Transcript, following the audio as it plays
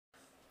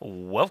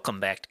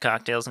Welcome back to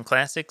Cocktails and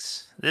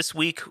Classics. This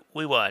week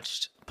we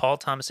watched Paul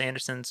Thomas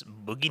Anderson's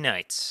Boogie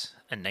Nights,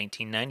 a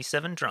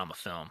 1997 drama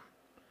film.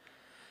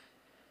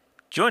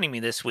 Joining me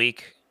this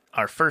week,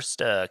 our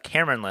first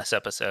Cameron-less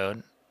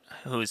episode,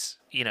 who's,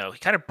 he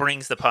kind of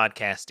brings the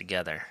podcast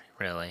together,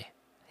 really.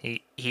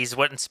 He's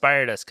what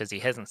inspired us because he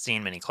hasn't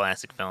seen many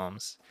classic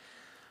films.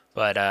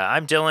 But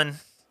I'm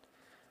Dylan.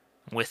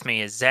 With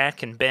me is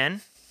Zach and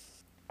Ben.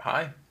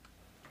 Hi.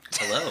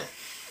 Hello.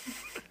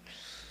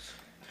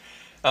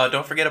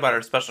 Don't forget about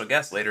our special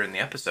guest later in the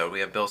episode.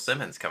 We have Bill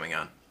Simmons coming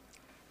on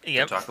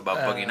Yep. to talk about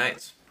Boogie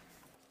Nights.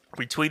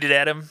 We tweeted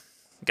at him,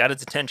 got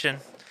his attention,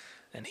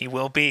 and he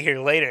will be here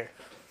later.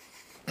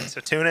 So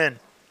tune in.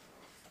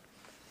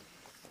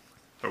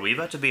 Are we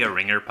about to be a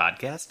Ringer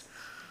podcast?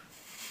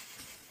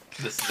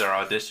 This is our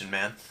audition,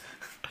 man.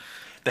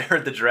 They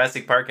heard the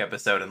Jurassic Park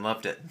episode and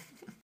loved it.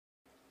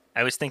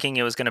 I was thinking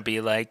it was going to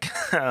be like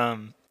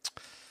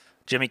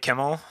Jimmy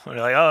Kimmel. We're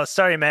like, oh,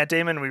 sorry, Matt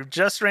Damon. We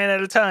just ran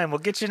out of time. We'll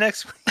get you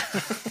next week.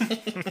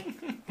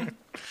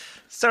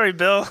 Sorry,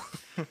 Bill.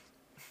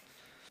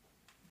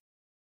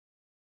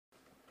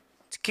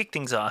 To kick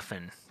things off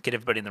and get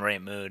everybody in the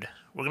right mood,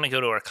 we're going to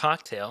go to our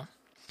cocktail,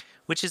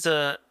 which is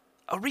a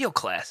real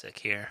classic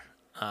here.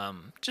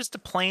 Just a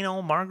plain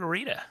old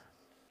margarita.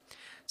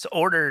 It's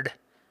ordered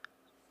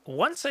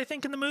once, I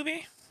think, in the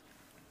movie.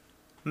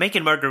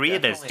 Making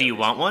margaritas. Definitely Do you at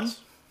want least one? once.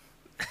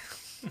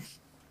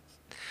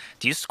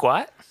 Do you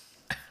squat?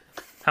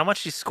 How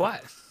much do you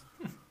squat?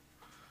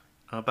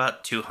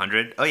 About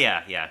 200. Oh,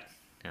 yeah. Yeah,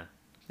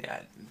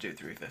 I do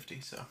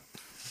 350, so.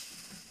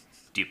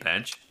 Do you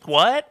bench?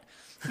 What?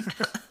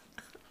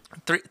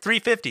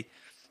 350.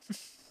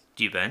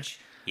 Do you bench?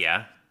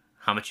 Yeah.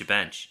 How much you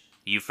bench?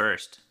 You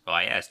first. Oh,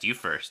 I asked you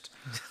first.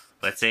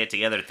 Let's say it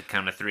together at the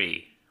count of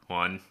 3.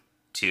 1,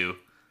 2,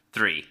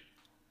 3.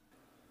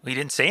 Well, you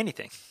didn't say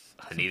anything.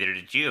 Neither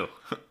did you.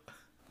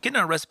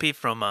 Getting a recipe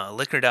from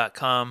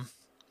liquor.com.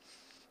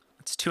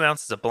 It's 2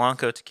 ounces of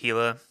Blanco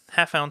tequila,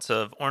 half ounce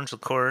of orange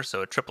liqueur,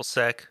 so a triple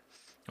sec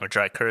or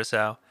dry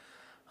curacao,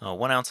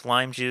 1 ounce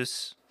lime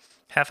juice,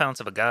 half ounce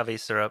of agave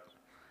syrup.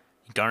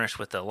 You garnish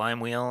with a lime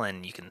wheel,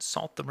 and you can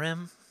salt the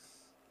rim.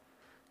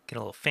 Get a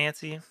little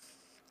fancy.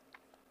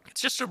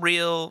 It's just a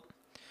real,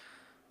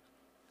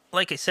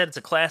 like I said, it's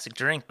a classic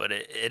drink, but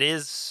it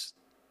is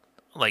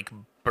like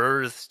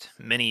birthed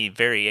many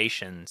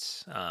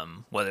variations,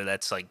 whether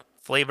that's like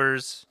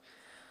flavors,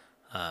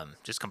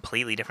 just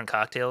completely different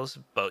cocktails,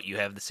 but you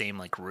have the same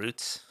like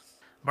roots.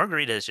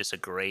 Margarita is just a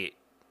great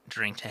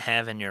drink to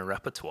have in your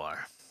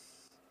repertoire.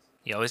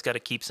 You always got to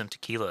keep some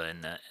tequila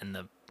in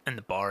the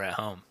bar at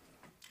home.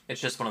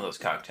 It's just one of those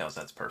cocktails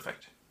that's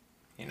perfect.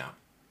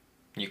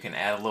 You can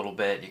add a little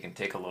bit, you can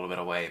take a little bit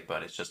away,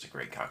 but it's just a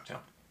great cocktail.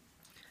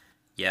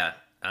 Yeah.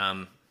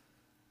 I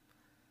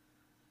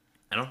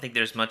don't think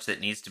there's much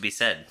that needs to be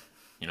said.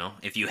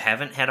 If you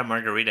haven't had a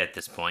margarita at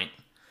this point,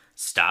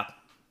 stop.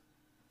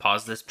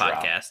 Pause this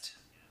Drop. podcast.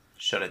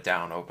 Shut it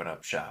down, open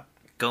up shop.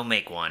 Go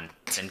make one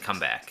and come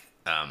back.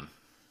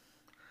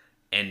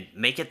 And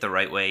make it the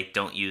right way.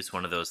 Don't use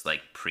one of those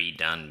like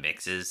pre-done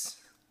mixes,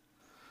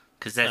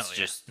 because that's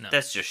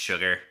that's just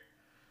sugar.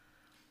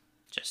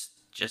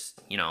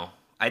 Just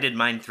I did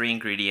mine 3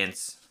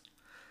 ingredients: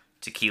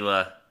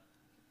 tequila,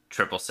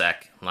 triple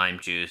sec, lime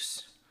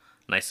juice,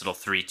 nice little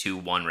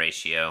 3-2-1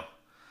 ratio,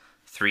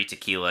 3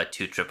 tequila,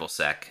 2 triple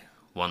sec,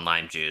 1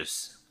 lime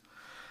juice.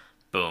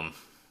 Boom.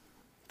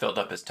 Filled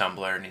up his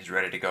tumbler and he's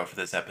ready to go for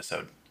this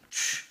episode.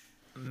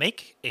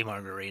 Make a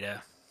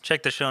margarita.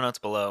 Check the show notes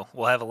below.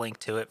 We'll have a link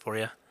to it for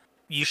you.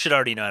 You should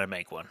already know how to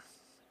make one.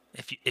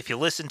 If you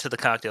listen to the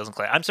Cocktails and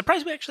Class, I'm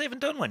surprised we actually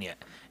haven't done one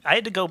yet. I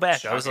had to go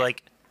back. I was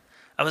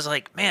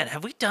like, man,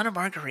 have we done a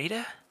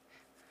margarita?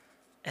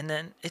 And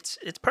then it's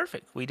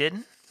perfect. We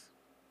didn't.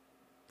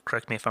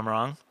 Correct me if I'm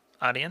wrong,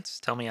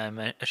 audience. Tell me I'm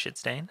a shit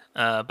stain.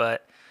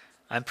 But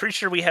I'm pretty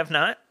sure we have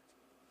not,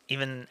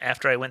 even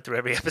after I went through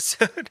every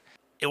episode.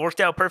 It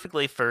worked out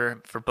perfectly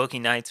for Boogie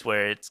Nights,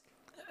 where it's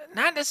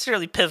not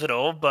necessarily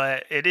pivotal,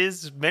 but it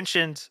is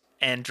mentioned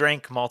and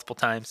drank multiple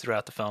times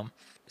throughout the film.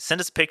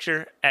 Send us a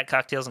picture at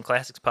Cocktails and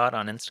Classics Pod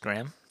on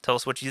Instagram. Tell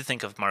us what you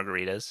think of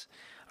margaritas.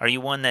 Are you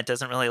one that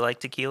doesn't really like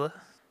tequila?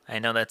 I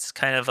know that's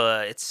kind of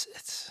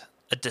it's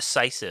a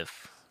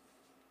decisive.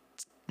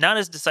 It's not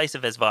as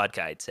decisive as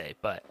vodka, I'd say,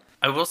 but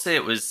I will say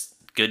it was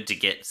good to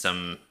get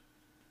some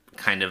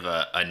kind of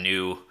a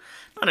new,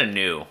 not a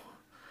new,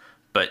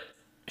 but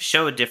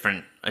show a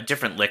different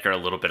liquor a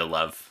little bit of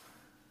love.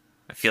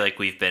 I feel like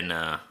we've been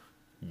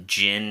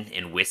gin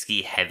and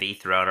whiskey heavy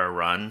throughout our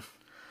run,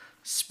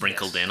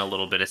 sprinkled in a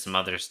little bit of some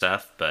other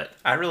stuff, but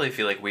I really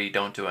feel like we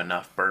don't do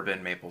enough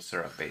bourbon maple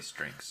syrup based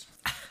drinks.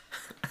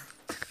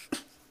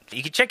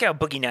 you can check out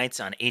Boogie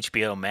Nights on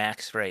HBO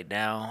Max right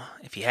now.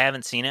 If you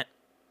haven't seen it,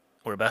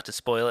 we're about to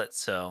spoil it,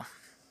 so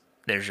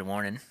there's your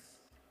warning.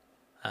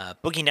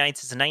 Boogie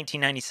Nights is a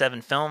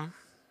 1997 film.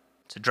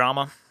 It's a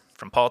drama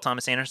from Paul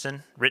Thomas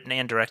Anderson, written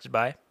and directed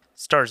by.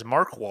 Stars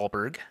Mark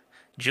Wahlberg,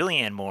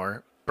 Julianne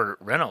Moore, Burt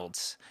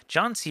Reynolds,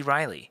 John C.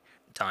 Reilly,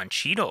 Don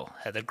Cheadle,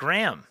 Heather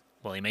Graham,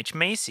 William H.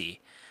 Macy,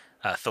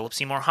 Philip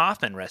Seymour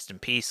Hoffman, rest in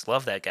peace,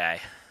 love that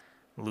guy.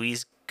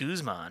 Luis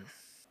Guzman.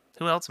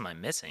 Who else am I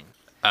missing?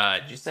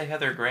 Did you say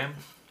Heather Graham?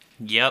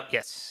 Yep.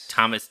 Yes.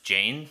 Thomas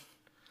Jane,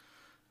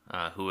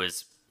 who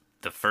was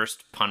the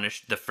first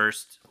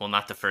well,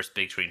 not the first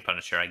big screen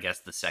Punisher, I guess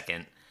the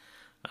second,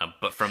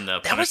 but from the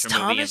That was Punisher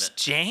movie. Thomas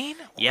Jane?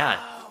 Yeah,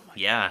 Wow,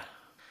 yeah.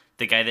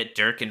 The guy that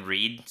Dirk and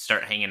Reed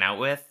start hanging out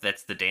with,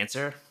 that's the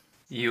dancer.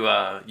 You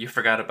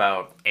forgot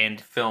about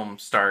And film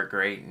star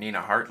great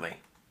Nina Hartley.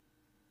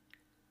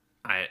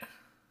 I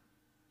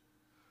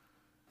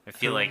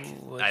feel Who like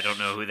was I don't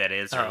know who that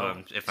is or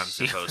Oh, if I'm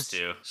she supposed was-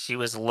 to. She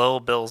was Lil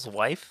Bill's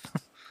wife?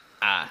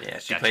 Yeah,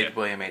 she played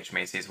William H.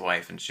 Macy's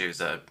wife, and she was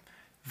a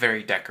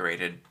very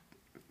decorated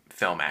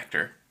film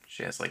actor.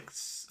 She has like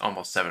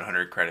almost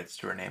 700 credits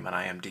to her name on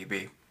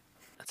IMDb.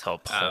 That's all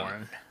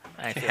porn.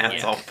 I feel Yeah,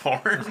 it's all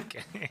porn.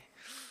 Okay.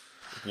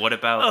 What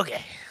about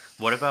Okay.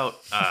 What about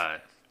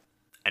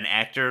an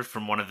actor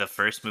from one of the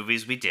first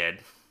movies we did?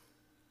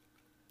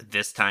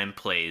 This time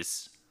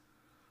plays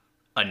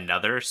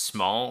another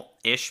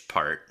small-ish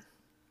part,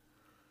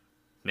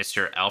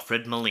 Mr.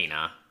 Alfred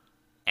Molina,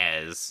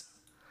 as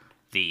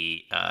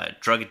the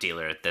drug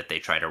dealer that they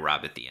try to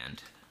rob at the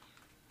end.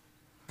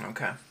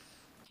 Okay.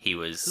 He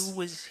was Who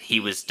was he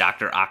was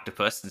Dr.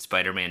 Octopus in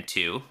Spider-Man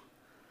 2.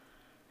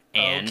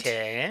 And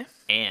okay.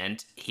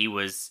 and he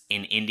was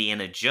in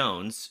Indiana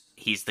Jones.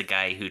 He's the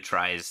guy who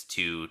tries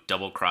to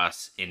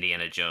double-cross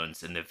Indiana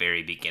Jones in the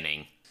very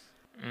beginning.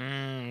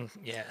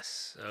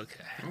 Yes.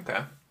 Okay.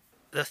 Okay.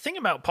 The thing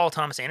about Paul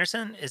Thomas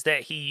Anderson is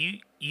that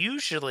he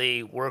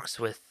usually works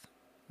with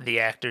the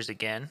actors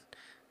again.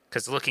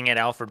 Because looking at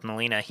Alfred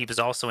Molina, he was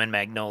also in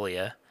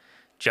Magnolia.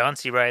 John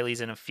C. Reilly's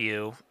in a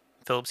few.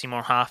 Philip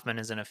Seymour Hoffman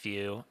is in a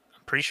few.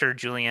 I'm pretty sure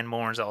Julianne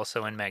Moore is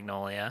also in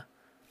Magnolia.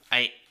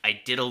 I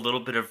did a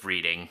little bit of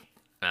reading.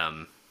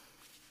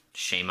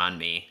 Shame on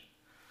me.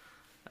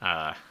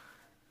 Not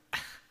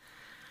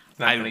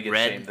I going to get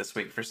read- shamed this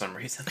week for some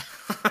reason.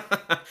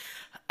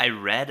 I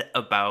read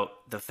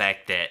about the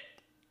fact that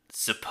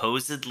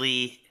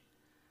supposedly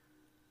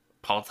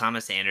Paul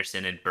Thomas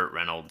Anderson and Burt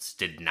Reynolds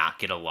did not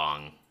get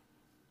along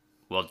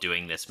while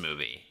doing this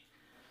movie.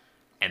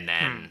 And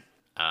then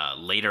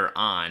later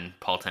on,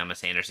 Paul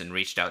Thomas Anderson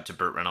reached out to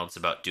Burt Reynolds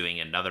about doing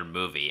another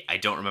movie. I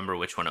don't remember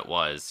which one it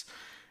was.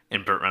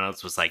 And Burt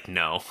Reynolds was like,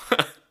 no.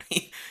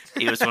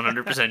 He was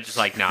 100% just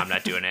like, no, I'm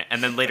not doing it.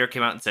 And then later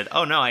came out and said,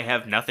 oh, no, I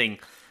have nothing.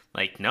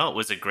 Like, no, it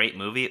was a great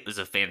movie. It was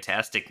a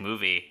fantastic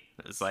movie.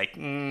 It's like,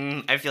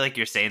 I feel like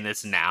you're saying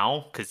this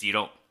now because you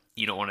don't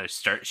want to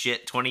start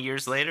shit 20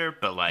 years later.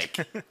 But like,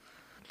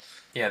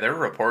 Yeah, there were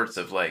reports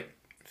of like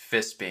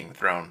fists being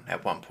thrown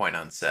at one point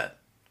on set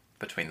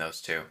between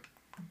those two.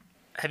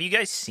 Have you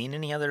guys seen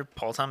any other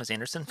Paul Thomas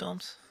Anderson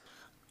films?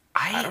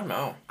 I don't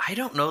know. I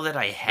don't know that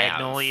I have.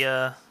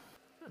 Magnolia,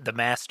 The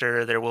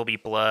Master, There Will Be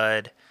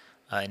Blood,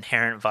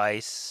 Inherent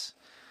Vice.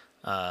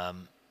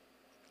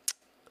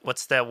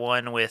 What's that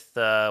one with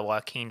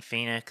Joaquin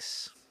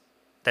Phoenix?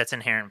 That's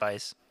Inherent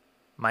Vice.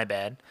 My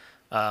bad.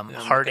 I'm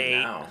Heart looking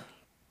 8. now.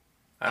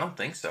 I don't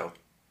think so.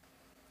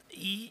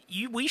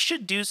 We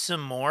should do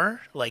some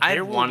more. Like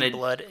There Will Be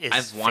Blood is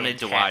I've wanted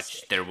to watch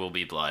fantastic. There Will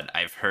Be Blood.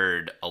 I've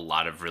heard a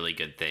lot of really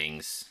good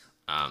things,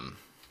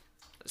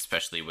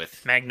 especially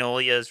with.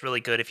 Magnolia is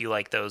really good if you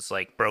like those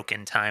like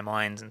broken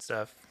timelines and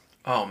stuff.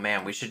 Oh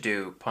man, we should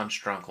do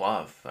Punch Drunk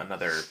Love,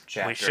 another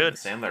chapter in should. the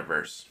Sandler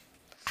verse.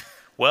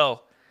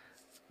 Well,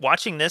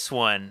 watching this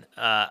one,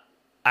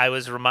 I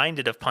was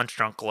reminded of Punch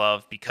Drunk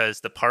Love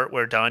because the part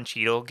where Don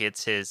Cheadle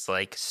gets his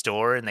like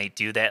store and they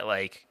do that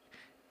like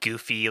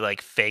goofy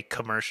like fake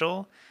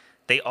commercial,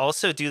 they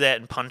also do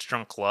that in Punch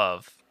Drunk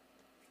Love,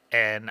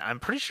 and I'm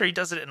pretty sure he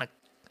does it in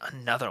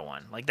another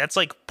one. Like that's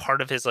like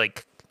part of his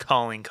like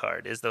calling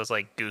card is those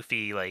like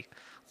goofy like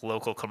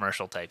local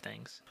commercial type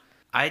things.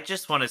 I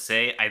just want to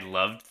say I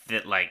loved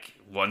that. Like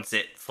once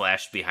it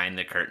flashed behind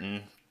the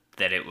curtain,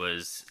 that it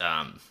was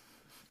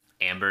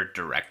Amber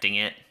directing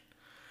it,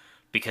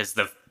 because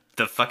the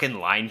fucking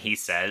line he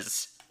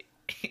says.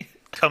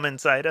 Come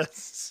inside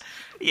us.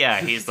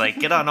 Yeah, he's like,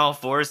 get on all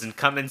fours and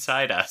come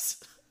inside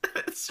us.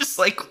 It's just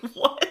like,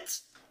 what?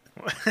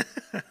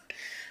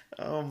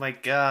 Oh my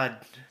god.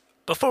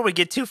 Before we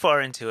get too far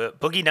into it,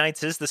 Boogie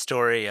Nights is the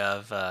story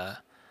of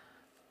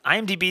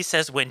IMDb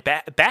says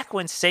back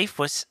when sex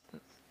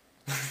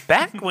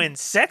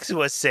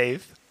was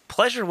safe,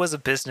 pleasure was a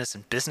business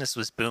and business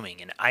was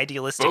booming. An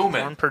idealistic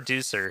porn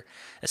producer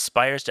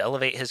aspires to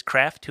elevate his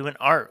craft to an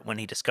art when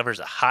he discovers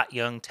a hot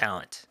young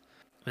talent.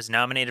 Was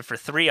nominated for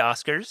 3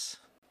 Oscars.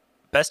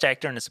 Best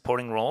Actor in a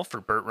Supporting Role for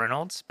Burt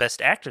Reynolds,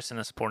 Best Actress in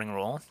a Supporting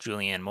Role,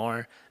 Julianne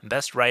Moore, and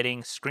Best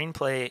Writing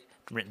Screenplay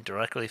written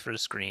directly for the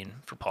screen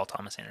for Paul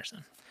Thomas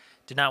Anderson.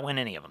 Did not win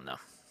any of them, though.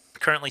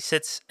 Currently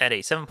sits at a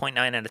 7.9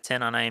 out of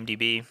 10 on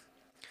IMDb.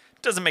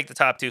 Doesn't make the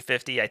top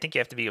 250. I think you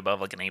have to be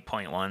above like an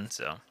 8.1,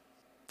 so...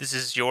 This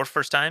is your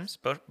first times,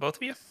 both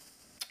of you?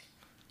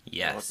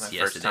 That was Yes, my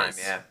yes, first it time, is.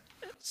 yeah.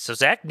 So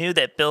Zach knew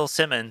that Bill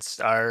Simmons,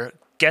 our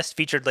guest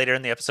featured later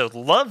in the episode,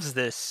 loves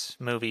this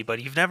movie,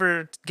 but you've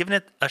never given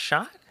it a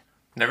shot?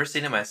 Never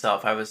seen it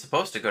myself. I was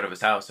supposed to go to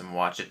his house and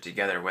watch it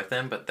together with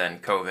him, but then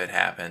COVID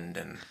happened,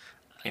 and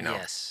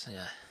Yes,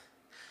 yeah.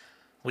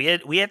 We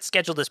had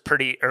scheduled this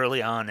pretty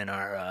early on in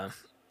our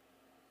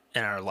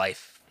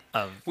life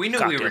of we knew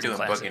we were cocktails and doing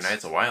classics. Boogie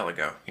Nights a while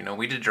ago.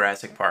 We did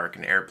Jurassic Park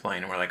and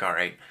Airplane, and we're like, all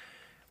right,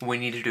 we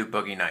need to do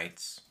Boogie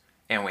Nights,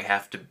 and we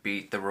have to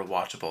beat the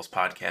Rewatchables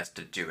podcast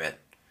to do it.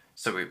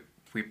 So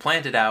we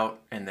planned it out,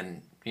 and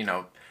then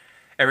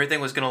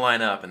everything was gonna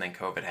line up, and then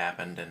COVID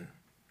happened, and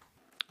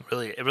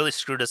It really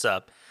screwed us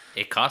up.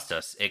 It cost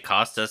us. It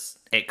cost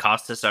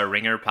us our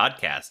Ringer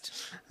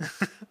podcast.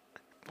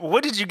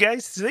 What did you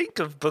guys think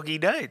of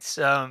Boogie Nights?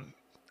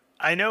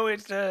 I know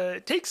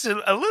it takes a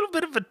little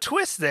bit of a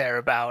twist there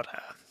about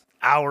an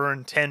hour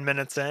and 10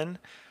 minutes in.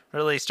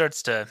 Really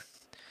starts to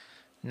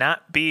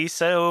not be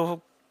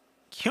so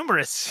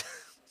humorous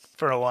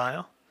for a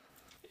while.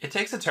 it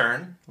takes a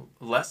turn,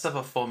 less of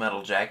a Full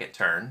Metal Jacket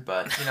turn,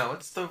 but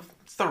it's the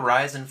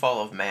rise and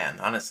fall of man.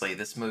 Honestly,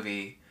 this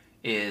movie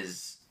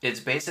it's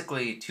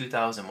basically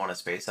 2001: A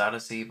Space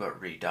Odyssey, but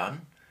redone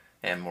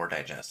and more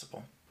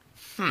digestible.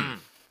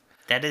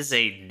 That is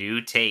a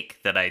new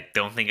take that I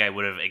don't think I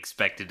would have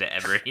expected to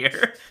ever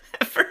hear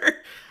ever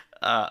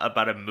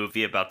about a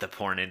movie about the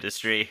porn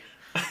industry.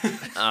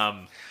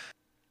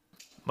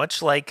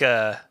 Much like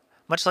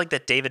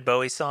that David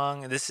Bowie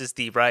song, this is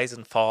the rise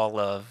and fall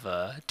of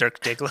Dirk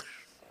Diggler.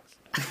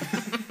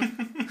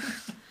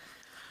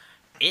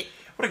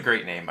 What a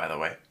great name, by the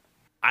way.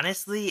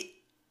 Honestly,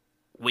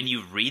 when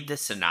you read the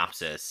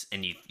synopsis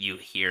and you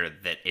hear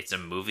that it's a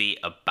movie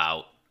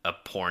about a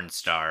porn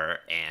star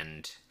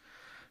and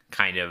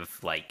kind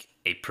of like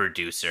a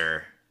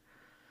producer,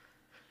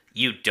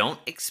 you don't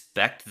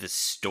expect the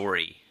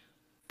story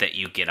that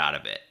you get out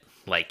of it.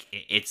 Like,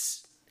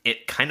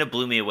 it kind of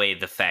blew me away,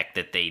 the fact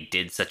that they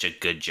did such a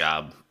good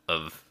job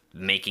of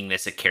making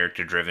this a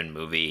character-driven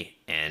movie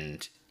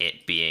and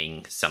it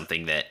being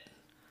something that,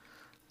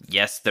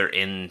 yes, they're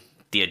in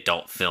the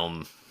adult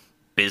film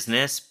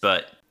business,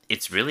 but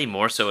it's really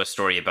more so a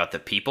story about the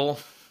people.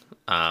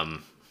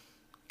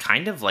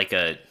 Kind of like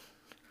an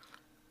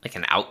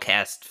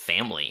outcast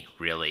family,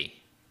 really.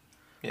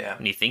 Yeah.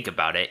 When you think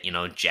about it,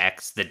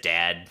 Jack's the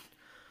dad,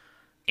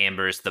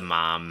 Amber's the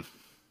mom,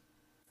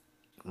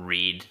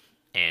 Reed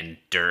and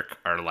Dirk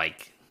are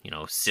like,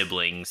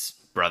 siblings,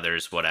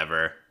 brothers,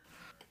 whatever.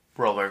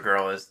 Roller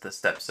Girl is the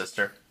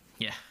stepsister.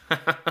 Yeah.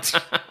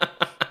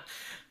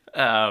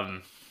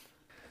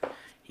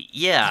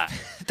 Yeah.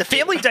 The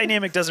family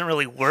dynamic doesn't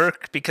really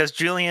work because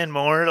Julianne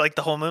Moore, like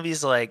the whole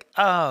movie's like,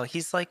 oh,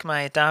 he's like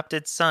my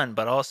adopted son,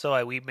 but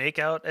also we make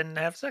out and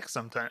have sex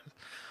sometimes.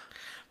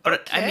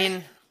 But I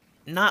mean,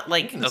 not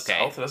like, In the okay.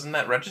 South, doesn't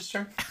that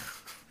register?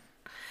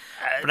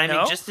 But I No?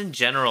 mean, just in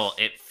general,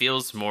 it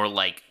feels more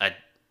like a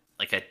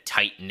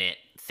tight knit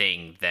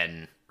thing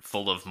than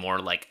full of more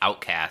like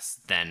outcasts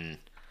than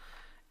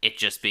it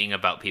just being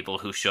about people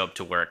who show up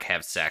to work,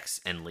 have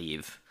sex, and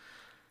leave.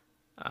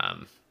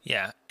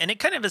 Yeah, and it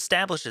kind of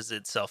establishes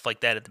itself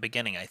like that at the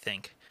beginning, I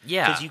think.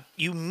 Yeah. Because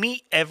you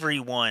meet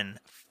everyone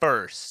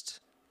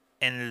first,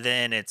 and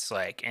then it's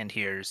like, and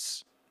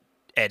here's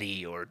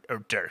Eddie or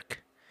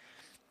Dirk.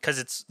 Because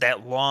it's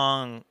that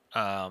long,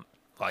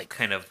 like,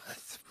 Kind of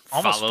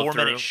almost follow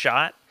 4-minute through,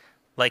 shot.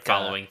 Like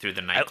following through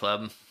the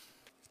nightclub.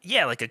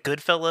 Yeah, like a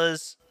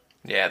Goodfellas.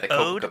 Yeah, the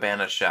Ode?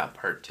 Copacabana shop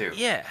part 2.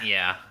 Yeah.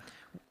 Yeah.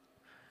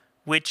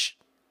 Which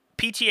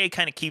PTA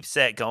kind of keeps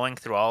that going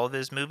through all of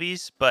his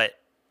movies, but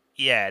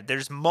yeah,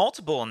 there's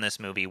multiple in this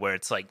movie where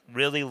it's like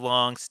really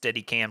long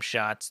steady cam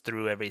shots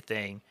through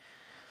everything.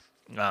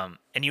 And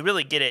you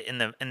really get it in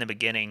the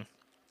beginning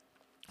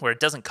where it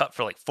doesn't cut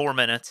for like 4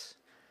 minutes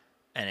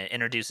and it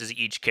introduces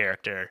each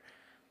character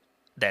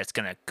that's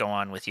going to go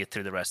on with you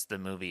through the rest of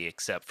the movie,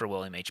 except for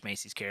William H.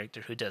 Macy's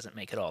character, who doesn't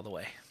make it all the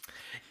way.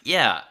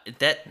 Yeah,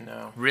 that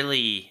No.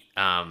 really,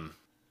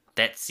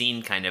 that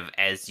scene kind of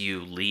as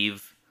you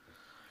leave,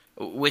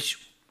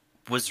 which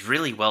was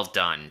really well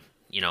done.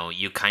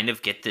 You kind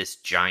of get this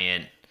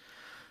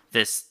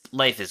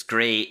life is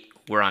great,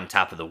 we're on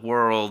top of the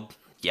world,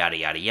 yada,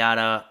 yada,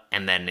 yada.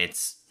 And then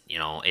it's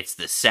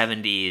the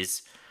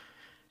 70s.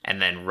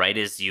 And then right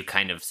as you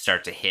kind of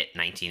start to hit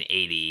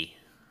 1980,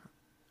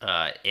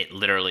 it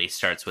literally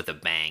starts with a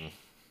bang,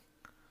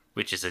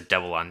 which is a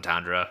double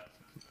entendre.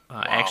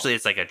 Wow. Actually,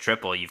 it's like a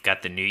triple. You've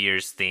got the New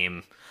Year's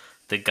theme,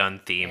 the gun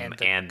theme,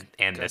 and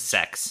the guns.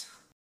 sex.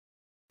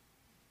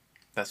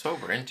 That's what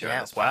we're into Yeah,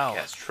 on this wow.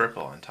 podcast.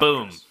 Triple entendres.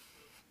 Boom.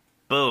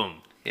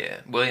 Boom. Yeah,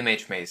 William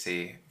H.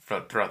 Macy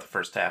throughout the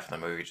first half of the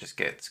movie just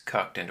gets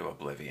cucked into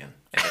oblivion,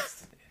 and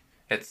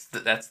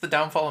that's the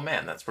downfall of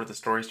man. That's where the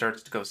story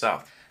starts to go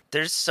south.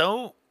 There's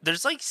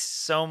like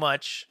so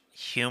much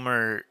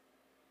humor,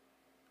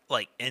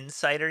 like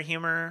insider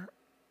humor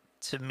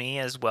to me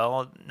as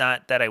well.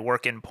 Not that I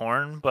work in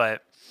porn,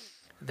 but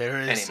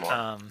there is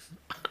Anymore.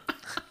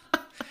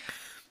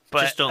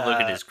 but Just don't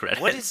look at his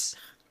credits.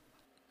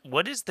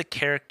 What is the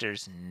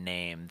character's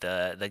name?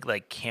 The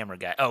like camera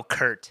guy. Oh,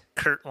 Kurt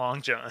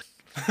Longjohn.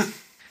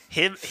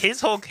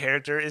 His whole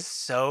character is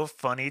so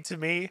funny to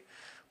me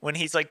when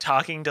he's like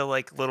talking to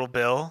like little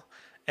Bill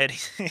and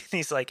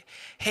he's like,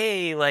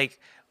 "Hey, like,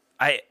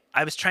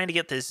 I was trying to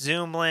get this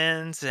zoom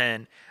lens,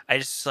 and I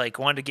just like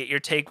wanted to get your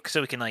take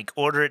so we can like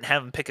order it and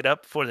have him pick it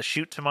up before the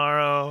shoot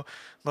tomorrow."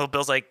 Little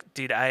Bill's like,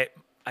 "Dude, I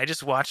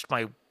just watched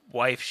my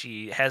wife.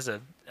 She has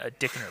a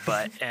dick in her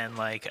butt, and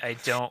like I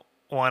don't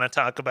want to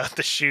talk about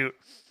the shoot."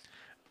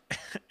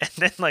 And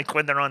then like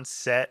when they're on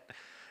set,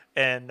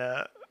 and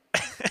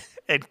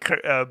and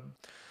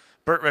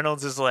Burt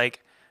Reynolds is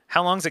like,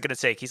 "How long is it going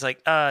to take?" He's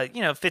like,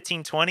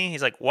 15, 20.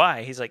 He's like,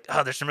 "Why?" He's like,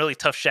 "Oh, there's some really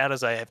tough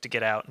shadows I have to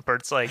get out." And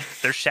Bert's like,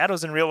 "There's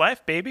shadows in real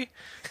life, baby."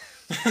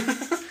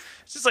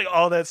 It's just like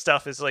all that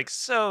stuff is like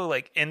so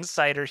like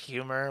insider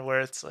humor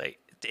where it's like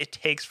it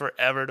takes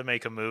forever to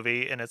make a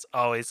movie, and it's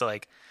always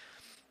like,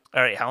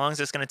 all right, how long is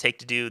this going to take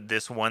to do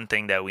this one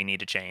thing that we need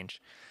to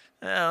change?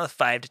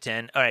 5 to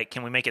 10. All right,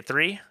 can we make it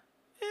 3?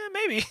 Yeah,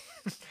 maybe.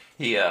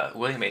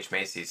 William H.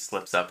 Macy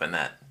slips up in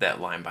that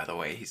line, by the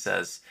way. He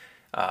says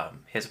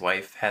his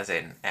wife has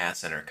an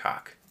ass in her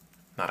cock,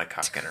 not a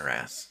cock in her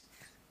ass.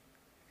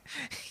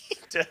 He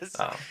does.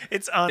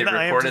 It's on They the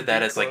recorded IMDb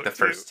that as like quote, the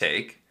first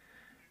take.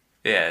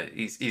 Yeah,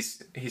 he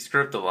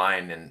screwed the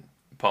line, and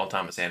Paul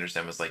Thomas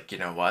Anderson was like, you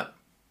know what?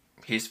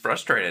 He's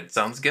frustrated.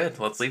 Sounds good.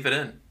 Let's leave it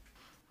in.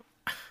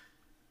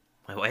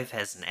 My wife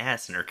has an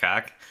ass in her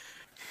cock.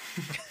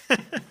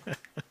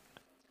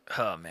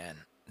 Oh man,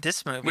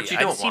 this movie. Which you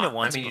I've don't seen want. it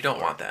once. I mean, you before.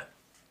 don't want that.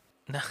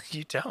 No,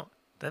 you don't.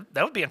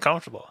 That would be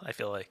uncomfortable. I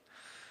feel like.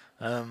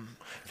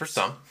 For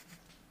some.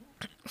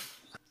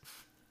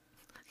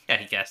 Yeah,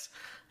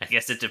 I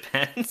guess it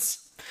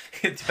depends.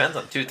 It depends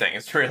on two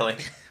things, really.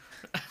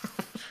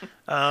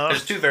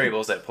 There's two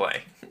variables at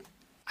play.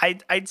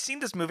 I'd seen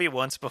this movie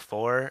once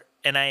before,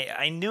 and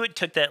I knew it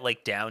took that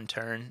like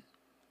downturn,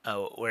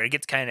 where it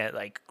gets kind of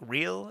like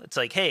real. It's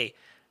like, hey,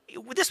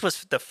 this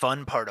was the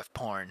fun part of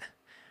porn.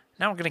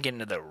 Now we're gonna get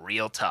into the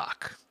real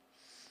talk,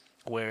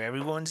 where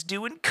everyone's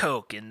doing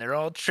coke and they're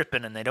all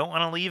tripping and they don't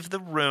want to leave the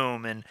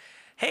room. And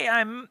hey,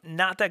 I'm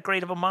not that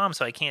great of a mom,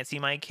 so I can't see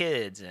my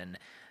kids. And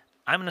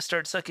I'm gonna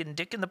start sucking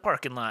dick in the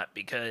parking lot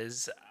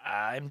because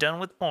I'm done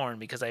with porn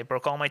because I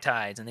broke all my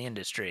ties in the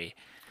industry.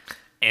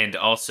 And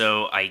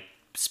also, I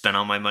spent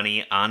all my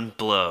money on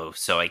blow,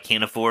 so I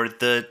can't afford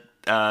the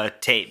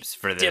tapes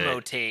for the Demo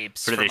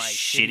tapes for the my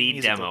shitty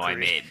musical demo I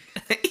career.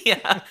 made.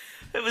 Yeah,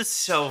 it was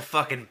so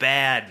fucking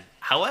bad.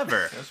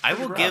 However, I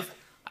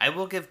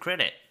will give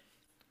credit.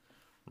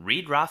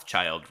 Reed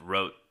Rothschild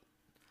wrote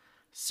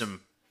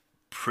some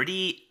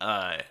pretty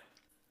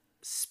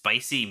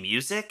spicy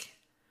music.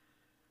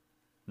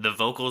 The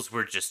vocals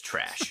were just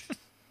trash.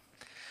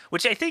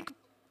 Which I think,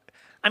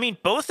 I mean,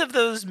 both of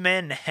those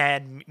men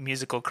had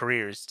musical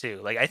careers too.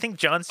 Like, I think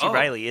John C. Oh.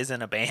 Reilly is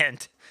in a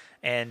band,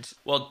 and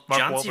Well, Mark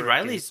John C. Wahlberg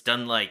Reilly's is-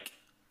 done like,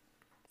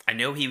 I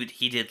know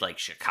he did like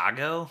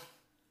Chicago,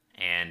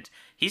 and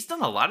he's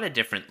done a lot of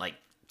different like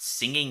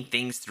singing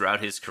things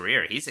throughout his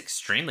career. He's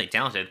extremely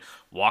talented.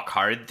 Walk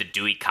Hard, the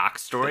Dewey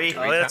Cox story.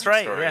 Oh, that's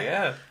right, Story,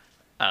 yeah.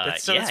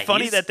 So yeah, it's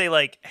funny he's that they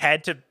like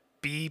had to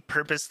be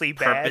purposely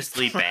bad.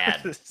 purposely for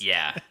bad. this-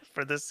 Yeah.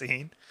 for this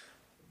scene.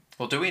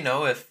 Well, do we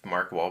know if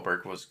Mark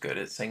Wahlberg was good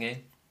at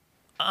singing?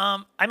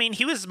 I mean,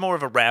 he was more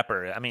of a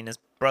rapper. I mean, his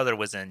brother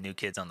was in New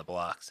Kids on the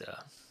Block, so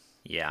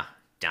Yeah.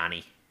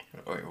 Donnie.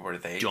 Or were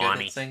they good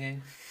Johnny. at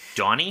singing?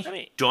 Donnie? I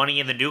mean- Donnie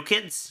and the New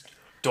Kids?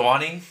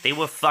 Donnie? They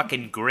were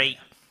fucking great.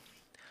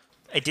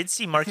 I did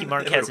see Marky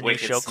Mark They has were a new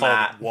wicked show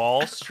smart. called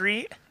Wall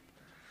Street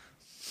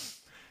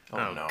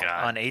Oh, no.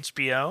 God. on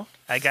HBO.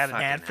 I got an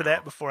ad Fucking for hell.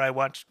 that before I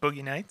watched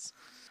Boogie Nights.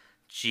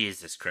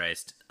 Jesus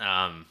Christ.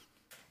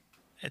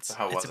 It's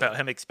How was about it?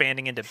 him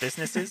expanding into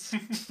businesses.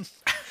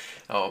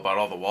 Oh, about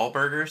all the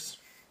Wahlburgers?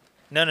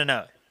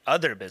 No.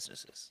 Other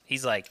businesses.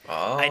 He's like,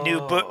 I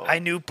Oh.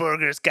 knew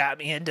burgers got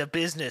me into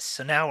business,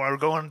 so now we're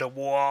going to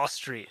Wall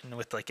Street, and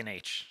with like an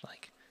H.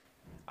 Like,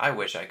 I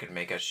wish I could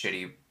make a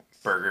shitty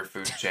burger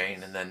food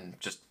chain and then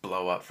just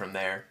blow up from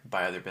there,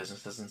 buy other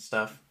businesses and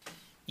stuff.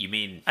 You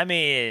mean I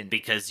mean,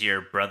 because your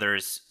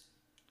brothers,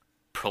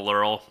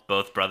 plural,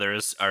 both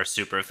brothers are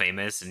super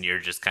famous and you're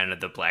just kind of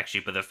the black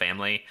sheep of the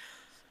family?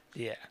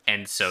 yeah.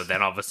 And so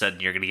then all of a sudden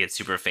you're going to get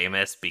super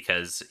famous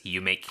because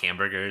you make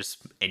hamburgers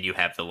and you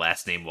have the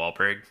last name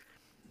Wahlberg?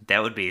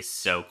 That would be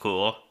so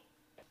cool.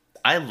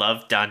 I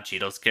love Don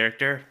Cheadle's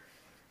character.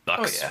 Buck,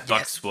 Oh, yeah. Buck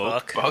Yes, Swope.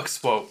 Buck. Bug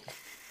swope.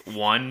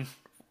 One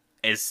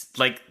is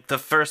like the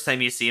first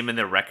time you see him in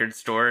the record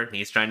store and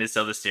he's trying to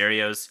sell the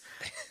stereos,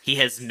 he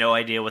has no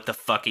idea what the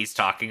fuck he's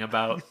talking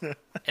about.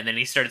 And then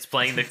he starts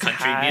playing the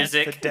country High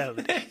music.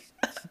 fidelity.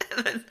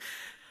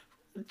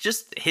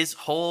 Just his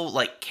whole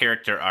like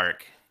character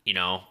arc, you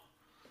know,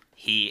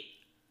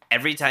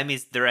 every time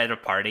they're at a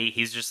party,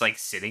 he's just like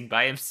sitting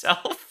by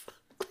himself,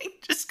 like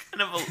just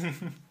kind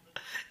of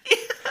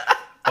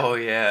Oh,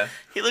 yeah.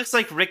 he looks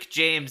like Rick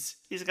James.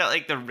 He's got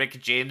like the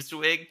Rick James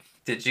wig.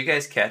 Did you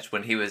guys catch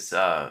when he was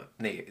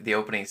the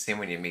opening scene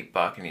when you meet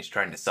Buck and he's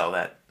trying to sell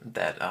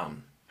that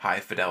high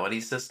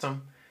fidelity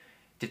system?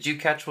 Did you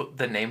catch what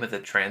the name of the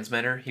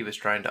transmitter he was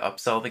trying to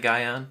upsell the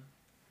guy on?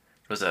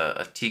 It was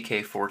a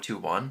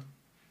TK421,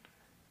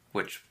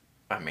 which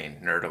I mean,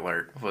 nerd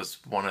alert, was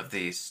one of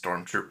the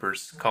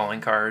stormtroopers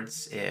calling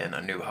cards in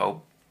A New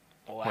Hope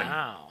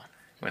Wow.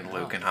 when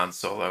Luke and Han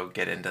Solo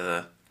get into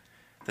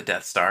the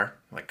Death Star.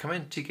 Like, come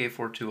in,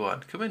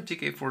 TK421. Come in,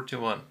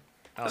 TK421.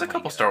 There's a my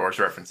couple God. Star Wars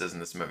references in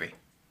this movie.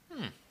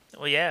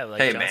 Well, yeah.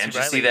 Like Hey John man, C. did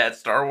you see Reilly that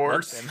Star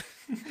loves Wars?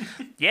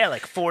 him. Yeah,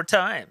 like 4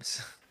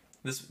 times.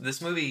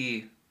 This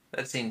movie,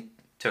 that scene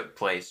took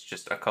place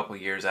just a couple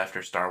years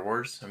after Star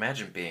Wars.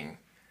 Imagine being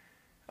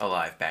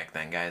alive back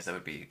then, guys. That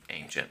would be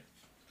ancient.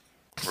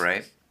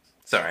 Right?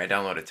 Sorry, I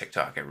downloaded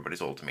TikTok.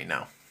 Everybody's old to me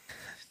now.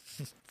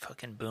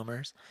 Fucking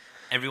boomers.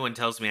 Everyone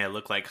tells me I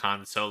look like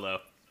Han Solo.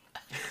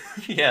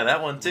 Yeah,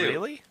 that one too.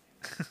 Really?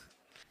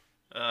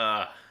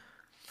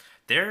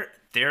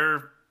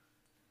 They're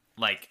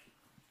like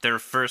their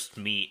first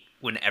meet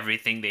when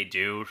everything they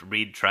do,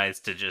 Reed tries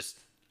to just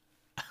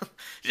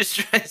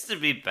tries to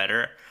be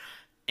better,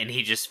 and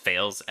he just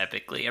fails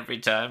epically every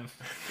time.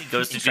 He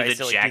goes to He do tries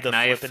the to, like, do the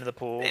jackknife flip into the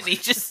pool. and he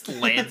just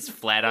lands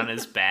flat on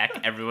his back.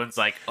 Everyone's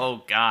like,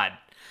 "Oh God."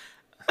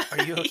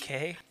 Are you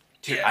okay?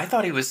 Dude, I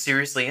thought he was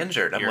seriously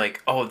injured. I'm You're-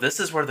 like, oh, this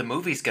is where the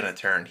movie's gonna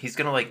turn. He's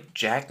gonna like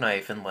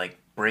jackknife and like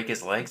break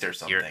his legs or Your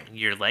something.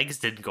 your legs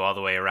didn't go all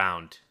the way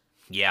around.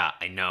 Yeah,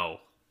 I know.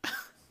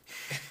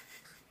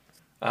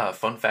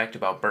 Fun fact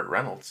about Burt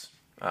Reynolds.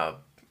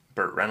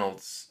 Burt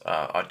Reynolds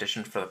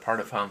auditioned for the part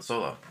of Han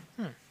Solo.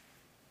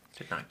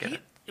 Did not get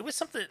it. It was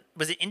something.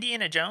 Was it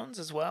Indiana Jones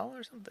as well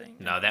or something?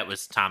 No, that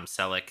was Tom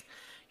Selleck.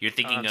 You're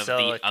thinking Tom of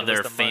Selleck, the it other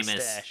was the famous.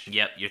 mustache.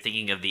 Yep, you're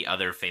thinking of the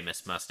other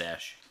famous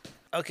mustache.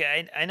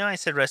 Okay, I know I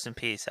said rest in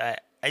peace.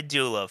 I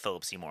do love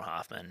Philip Seymour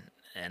Hoffman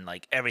and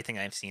like everything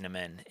I've seen him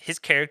in. His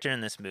character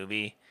in this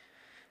movie,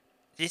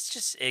 it's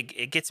just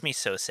it gets me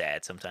so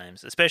sad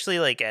sometimes, especially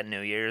like at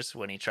New Year's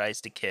when he tries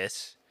to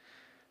kiss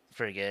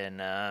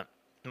friggin'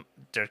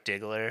 Dirk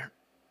Diggler.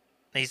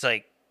 He's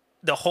like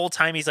the whole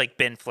time he's like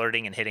been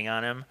flirting and hitting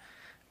on him.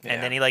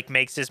 And then he like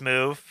makes his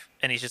move,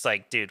 and he's just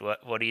like, "Dude,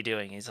 what are you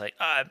doing?" He's like,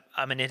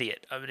 "I'm an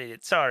idiot. I'm an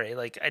idiot. Sorry.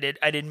 Like I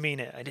didn't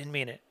mean it. I didn't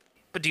mean it.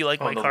 But do you like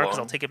my the car? Because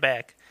lawn. I'll take it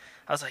back."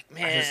 I was like,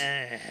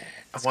 "Man,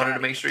 I wanted to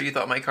make sure you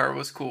thought my car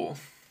was cool.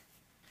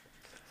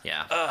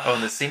 Yeah. Oh,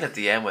 and the scene at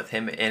the end with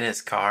him in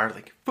his car,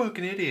 like,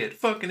 fucking idiot.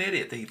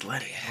 They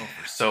let it go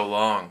for so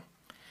long.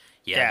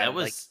 Yeah, Yeah,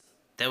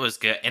 that was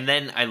good. And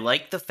then I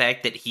like the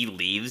fact that he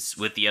leaves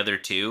with the other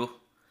two,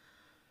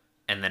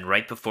 and then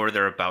right before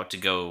they're about to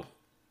go,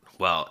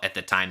 well, at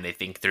the time they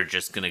think they're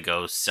just gonna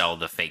go sell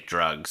the fake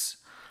drugs.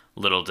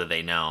 Little do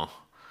they know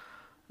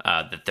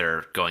that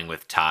they're going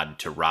with Todd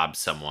to rob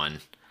someone.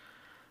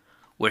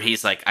 Where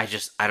he's like, I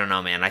don't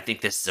know, man. I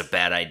think this is a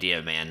bad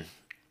idea, man.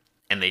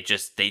 And they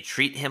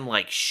treat him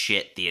like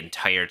shit the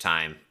entire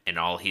time, and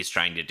all he's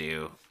trying to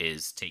do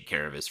is take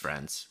care of his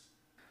friends.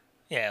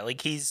 Yeah,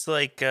 like he's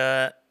like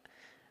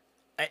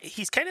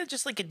he's kind of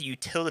just like a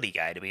utility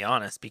guy, to be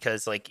honest,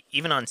 because like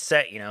even on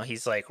set, you know,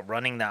 he's like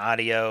running the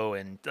audio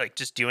and like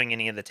just doing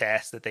any of the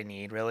tasks that they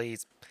need. Really,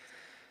 he's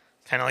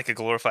kind of like a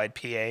glorified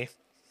PA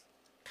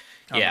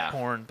on Yeah. the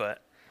porn,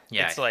 but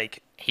Yeah, it's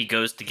like he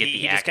goes to get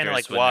he the just kind of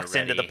actors like when walks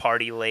they're into the ready.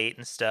 party late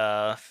and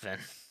stuff, and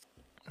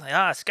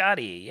like,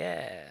 Scotty,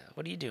 yeah,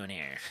 what are you doing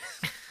here?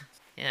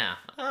 Yeah.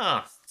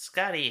 Oh,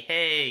 Scotty,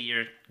 hey,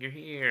 you're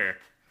here.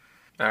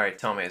 All right,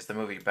 tell me, is the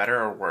movie better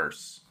or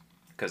worse?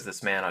 Because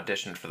this man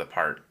auditioned for the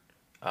part.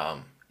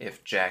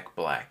 If Jack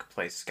Black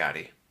plays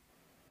Scotty.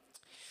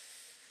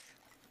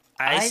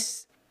 I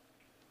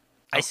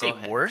go say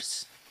ahead.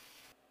 worse.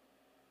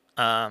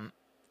 I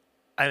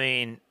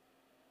mean,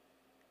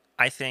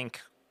 I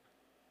think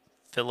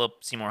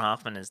Philip Seymour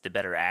Hoffman is the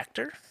better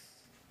actor.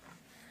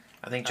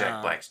 I think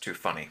Jack Black's too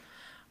funny.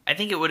 I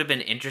think it would have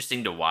been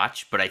interesting to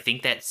watch, but I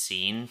think that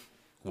scene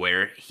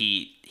where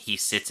he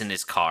sits in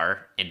his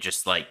car and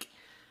just like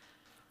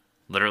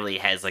literally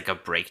has like a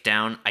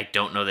breakdown, I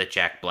don't know that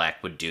Jack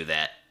Black would do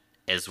that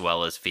as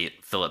well as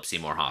Philip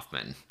Seymour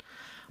Hoffman.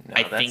 No,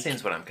 I that think-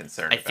 seems what I'm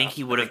concerned I about. think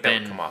he would have that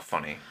been- would come off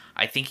funny.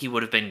 I think he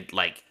would have been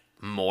like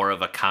more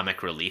of a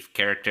comic relief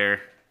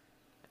character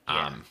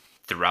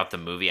throughout the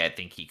movie. I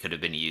think he could have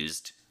been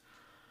used,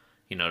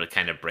 you know, to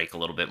kind of break a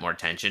little bit more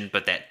tension.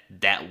 But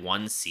that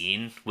one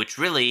scene, which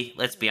really,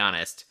 let's be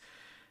honest,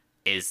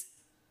 is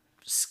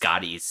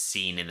Scotty's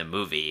scene in the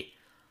movie.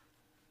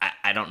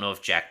 I don't know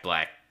if Jack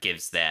Black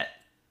gives that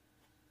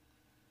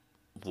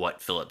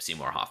what Philip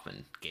Seymour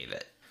Hoffman gave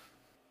it.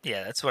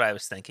 Yeah, that's what I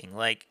was thinking.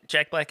 Like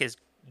Jack Black is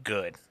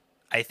good.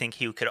 I think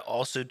he could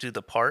also do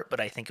the part, but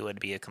I think it would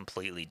be a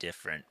completely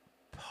different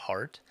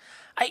part.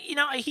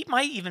 He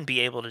might even be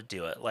able to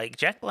do it. Like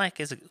Jack Black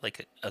is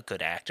a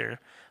good actor.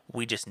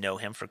 We just know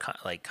him for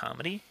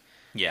comedy.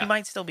 Yeah. He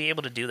might still be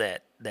able to do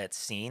that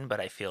scene, but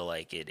I feel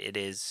like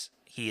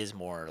he is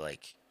more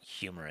like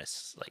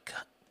humorous, like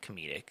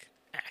comedic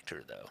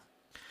actor though.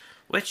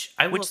 Which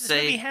I will Which this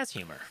say movie has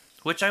humor.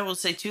 Which I will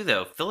say too,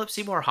 though, Philip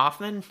Seymour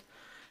Hoffman,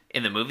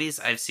 in the movies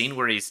I've seen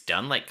where he's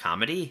done like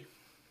comedy,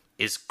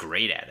 is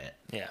great at it.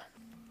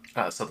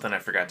 Yeah. Something I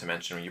forgot to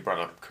mention when you brought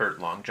up Kurt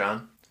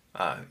Longjohn.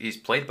 He's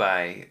played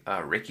by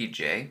Ricky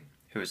Jay,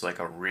 who's like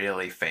a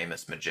really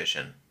famous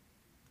magician.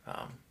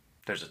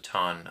 there's a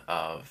ton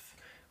of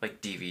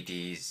like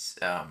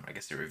DVDs. I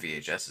guess they were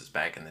VHSs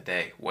back in the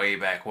day, way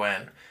back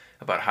when,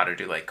 about how to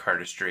do like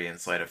cardistry and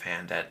sleight of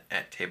hand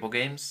at table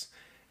games,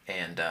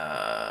 and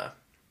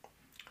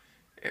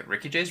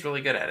Ricky Jay's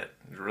really good at it.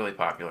 He's really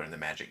popular in the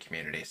Magic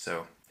community.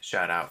 So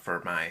shout out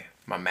for my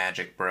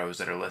Magic bros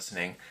that are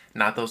listening.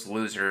 Not those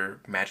loser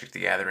Magic the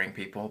Gathering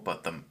people,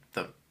 but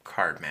the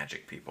card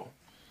Magic people.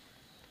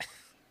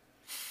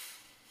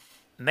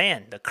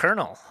 Man, the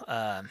Colonel.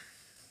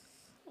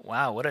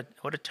 Wow, what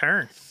a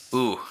turn.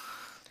 Ooh.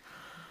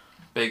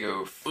 Big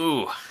oof.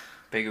 Ooh.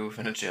 Big oof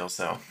in a jail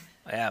cell.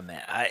 Yeah,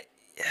 man.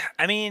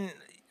 I mean,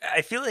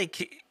 I feel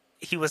like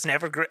he was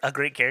never a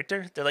great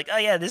character. They're like, oh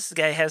yeah, this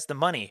guy has the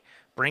money.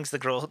 Brings the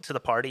girl to the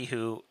party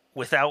who,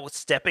 without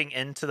stepping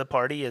into the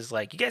party, is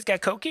like, you guys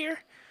got coke here?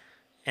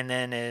 And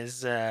then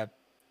is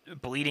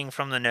bleeding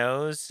from the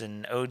nose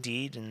and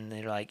OD'd, and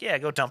they're like, yeah,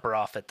 go dump her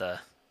off at the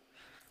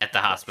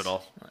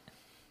hospital.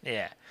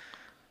 Yeah.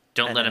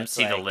 Don't And let then him it's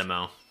see the like-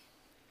 limo.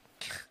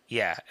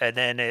 Yeah, and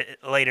then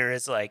later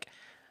it's like,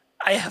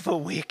 I have a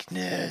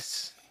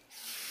weakness.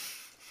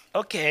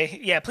 Okay,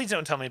 yeah, please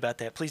don't tell me about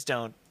that. Please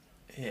don't.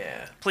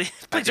 Yeah. Please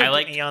I don't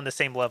like- put me on the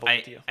same level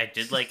with you. I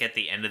did like at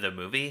the end of the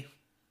movie,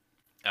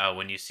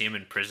 when you see him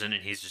in prison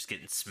and he's just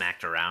getting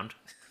smacked around.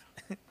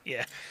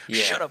 Yeah.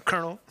 Yeah. Shut up,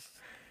 Colonel.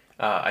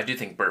 I do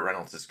think Burt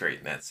Reynolds is great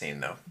in that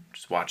scene, though.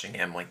 Just watching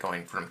him, like,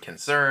 going from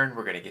concern,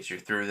 we're going to get you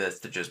through this,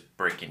 to just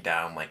breaking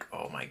down, like,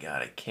 oh my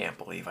god, I can't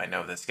believe I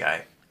know this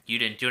guy. You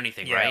didn't do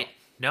anything, Yeah. right?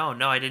 No,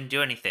 I didn't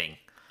do anything.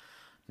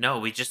 No,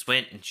 we just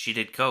went and she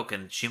did coke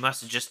and she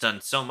must have just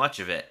done so much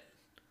of it.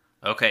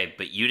 Okay,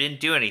 but you didn't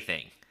do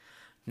anything.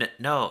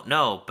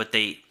 No, but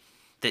they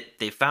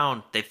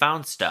found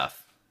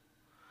stuff.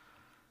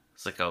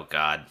 It's like, oh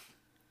god.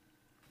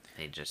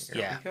 They just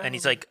Yeah, we go. and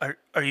he's like,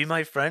 "Are you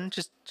my friend?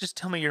 Just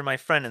tell me you're my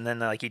friend." And then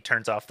like he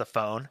turns off the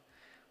phone.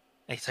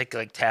 And he's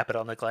like tap it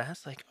on the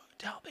glass, like,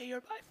 "Tell me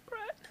you're my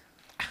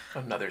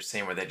friend." Another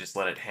scene where they just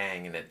let it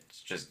hang, and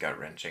it's just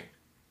gut-wrenching.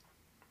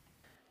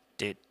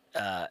 Dude,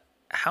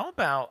 how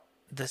about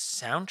the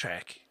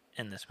soundtrack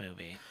in this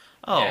movie?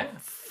 Oh, Yeah.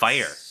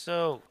 fire.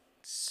 So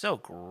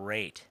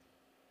great.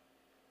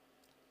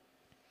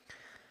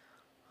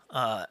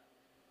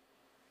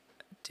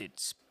 Dude,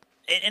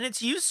 and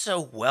it's used so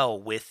well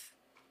with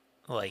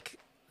like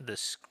the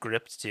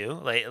script too,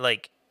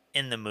 like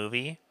in the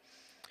movie,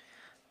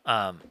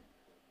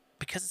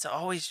 because it's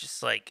always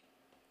just like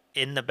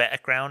in the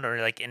background or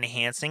like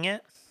enhancing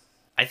it.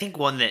 I think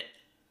one that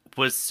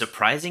was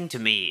surprising to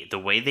me, the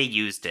way they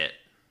used it.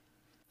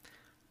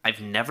 I've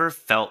never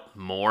felt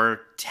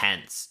more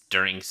tense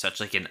during such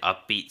like an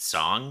upbeat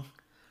song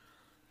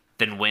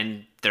than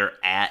when they're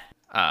at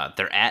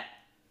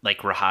like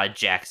Rahad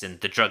Jackson,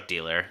 the drug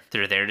dealer.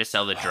 They're there to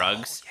sell the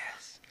drugs.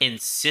 Yes. And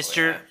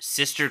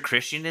Sister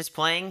Christian is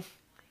playing.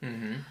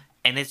 Mm-hmm.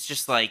 And it's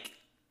just like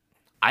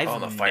I've Oh,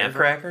 the never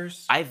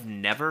firecrackers? I've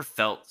never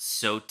felt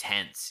so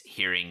tense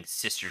hearing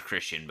Sister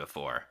Christian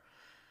before.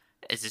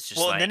 It's just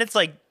Well, like and then it's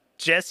like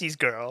Jesse's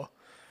girl.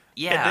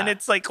 yeah. And then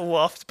it's like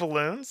Luft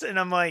balloons, and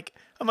I'm like,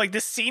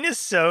 this scene is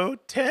so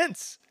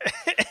tense.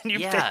 And you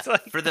picked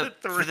like for the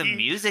three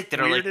music that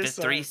are like the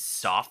weirdest three songs.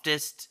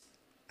 softest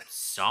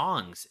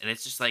songs, and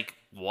it's just like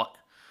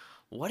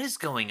what is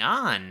going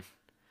on?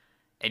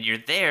 And you're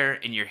there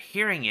and you're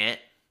hearing it,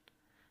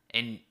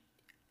 and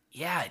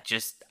yeah, it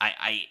just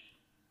I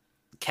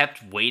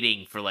kept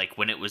waiting for like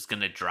when it was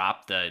gonna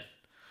drop the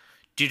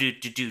do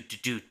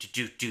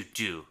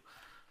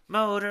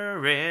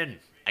motorin.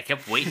 I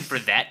kept waiting for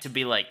that to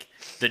be like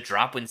the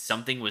drop when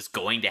something was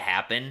going to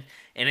happen,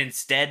 and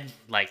instead,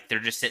 like they're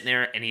just sitting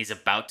there and he's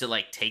about to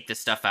like take the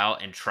stuff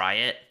out and try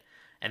it,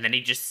 and then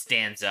he just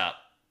stands up,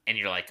 and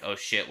you're like, oh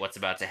shit, what's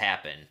about to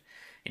happen?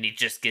 And he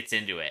just gets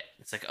into it.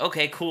 It's like,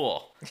 okay,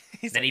 cool.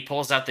 Then he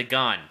pulls out the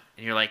gun,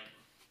 and you're like,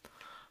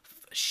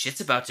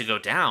 shit's about to go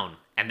down.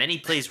 And then he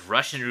plays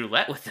Russian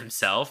roulette with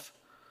himself.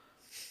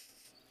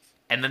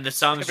 And then the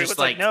song's Everyone's just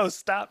like, like, no,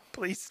 stop,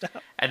 please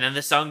stop. and then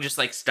the song just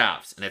like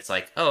stops, and it's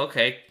like, oh,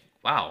 okay,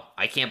 wow,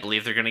 I can't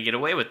believe they're gonna get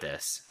away with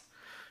this.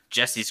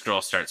 Jesse's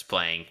girl starts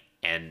playing,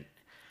 and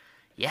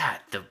yeah,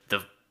 the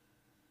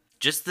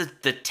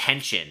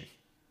tension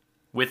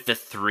with the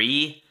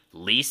three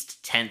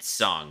least tense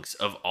songs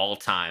of all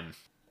time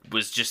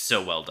was just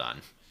so well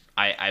done.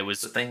 I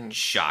was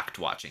shocked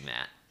watching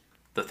that.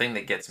 The thing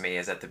that gets me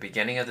is at the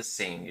beginning of the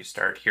scene, you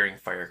start hearing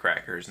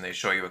firecrackers, and they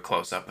show you a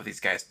close-up of these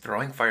guys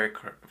throwing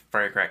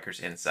firecrackers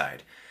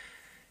inside.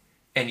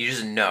 And you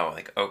just know,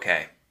 like,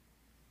 okay,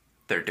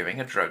 they're doing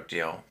a drug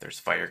deal, there's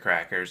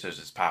firecrackers, there's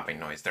this popping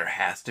noise, there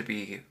has to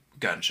be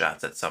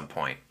gunshots at some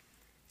point.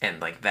 And,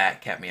 like,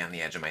 that kept me on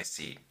the edge of my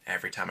seat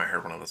every time I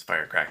heard one of those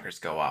firecrackers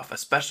go off.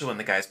 Especially when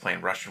the guy's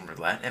playing Russian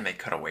roulette and they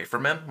cut away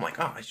from him. I'm like,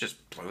 oh, he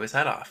just blew his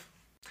head off.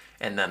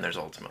 And then there's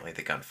ultimately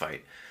the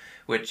gunfight,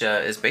 which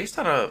is based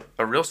on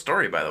a real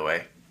story, by the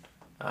way.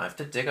 I have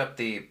to dig up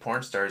the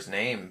porn star's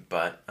name,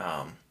 but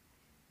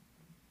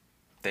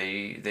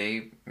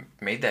they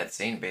made that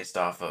scene based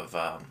off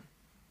of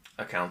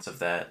accounts of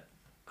that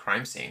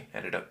crime scene.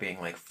 Ended up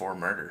being like 4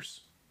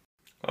 murders.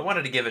 I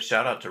wanted to give a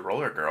shout out to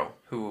Roller Girl,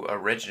 who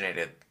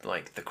originated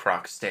like the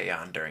Crocs stay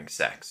on during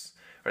sex,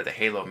 or the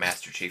Halo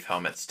Master Chief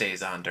helmet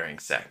stays on during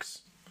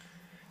sex,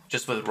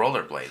 just with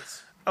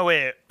rollerblades. Oh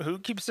wait, who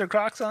keeps their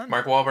Crocs on?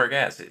 Mark Wahlberg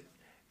has it.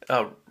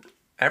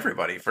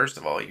 Everybody, first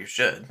of all, you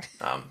should.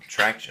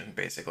 Traction,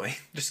 basically.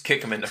 Just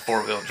kick them into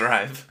 4-wheel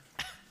drive.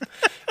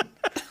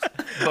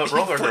 But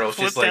Roller Girl's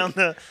just like...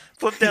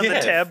 Flip down the Yeah.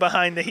 tab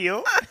behind the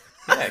heel.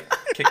 Yeah,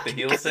 kick the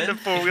heels in.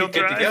 into 4-wheel Good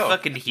to drive. go.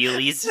 Fucking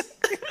Heelys.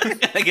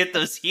 Gotta get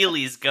those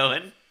Heelys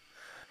going.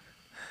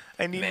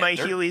 I need Man, my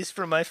Dirk- Heelys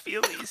for my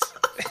feelies.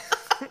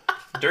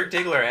 Dirk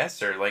Diggler asked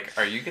her, like,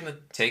 are you going to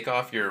take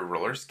off your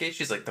roller skates?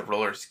 She's like, the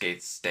roller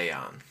skates stay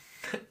on.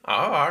 Oh,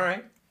 all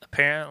right.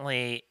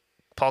 Apparently,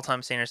 Paul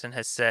Thomas Anderson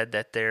has said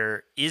that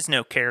there is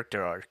no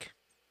character arc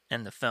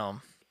in the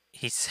film.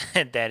 He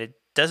said that it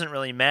doesn't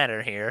really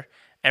matter here.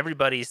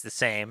 Everybody's the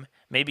same.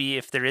 Maybe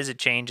if there is a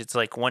change, it's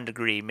like 1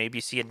 degree. Maybe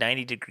you see a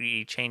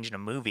 90-degree change in a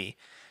movie.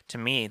 To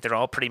me, they're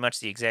all pretty much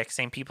the exact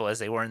same people as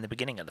they were in the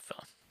beginning of the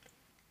film.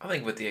 I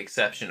think with the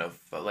exception of,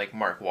 like,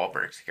 Mark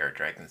Wahlberg's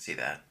character, I can see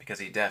that. Because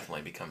he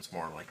definitely becomes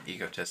more, like,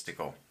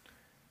 egotistical.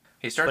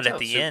 He starts But at out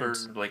the super,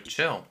 end- like,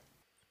 chill.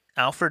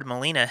 Alfred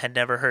Molina had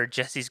never heard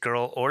Jesse's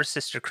Girl or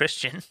Sister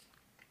Christian.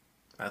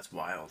 That's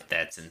wild.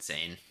 That's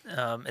insane.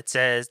 It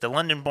says the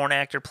London-born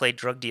actor played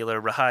drug dealer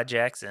Rahad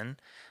Jackson,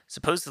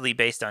 supposedly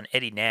based on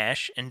Eddie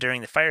Nash, and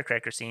during the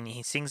firecracker scene,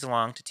 he sings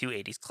along to 2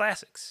 80s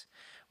classics.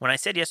 When I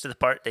said yes to the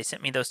part, they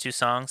sent me those 2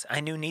 songs. I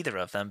knew neither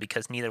of them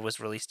because neither was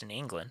released in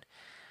England.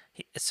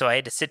 So I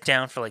had to sit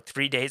down for like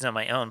 3 days on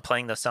my own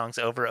playing those songs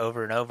over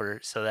and over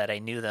so that I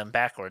knew them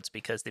backwards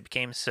because they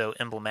became so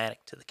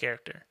emblematic to the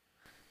character.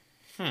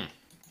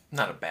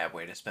 Not a bad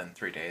way to spend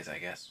 3 days, I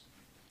guess.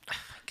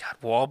 God,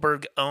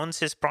 Wahlberg owns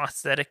his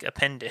prosthetic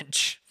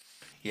appendage.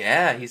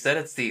 Yeah, he said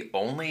it's the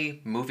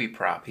only movie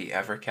prop he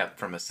ever kept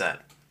from a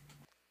set.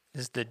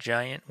 Is the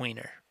giant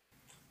wiener.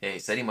 Yeah, he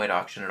said he might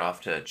auction it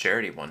off to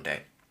charity one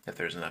day, if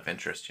there's enough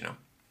interest, you know.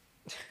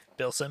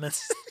 Bill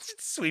Simmons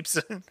sweeps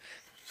in.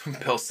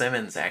 Bill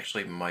Simmons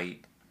actually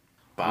might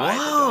buy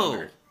Whoa! the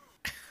donor.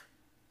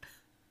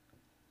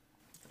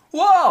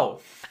 Whoa!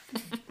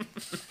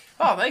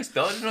 Oh, thanks,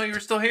 Bill. I didn't know you were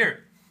still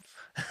here.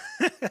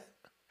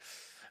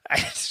 I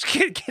just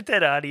can't get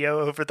that audio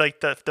over like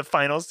the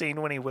final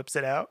scene when he whips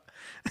it out.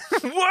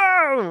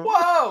 Whoa!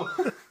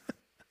 Whoa!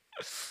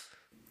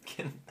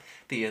 Can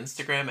the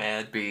Instagram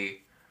ad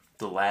be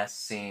the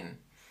last scene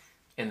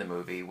in the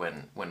movie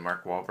when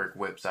Mark Wahlberg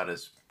whips out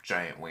his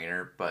giant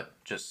wiener, but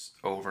just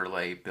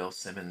overlay Bill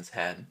Simmons'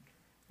 head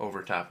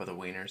over top of the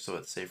wiener so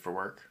it's safe for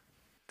work?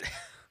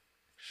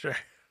 Sure.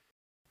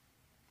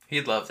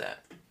 He'd love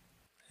that.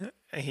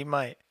 He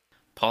might.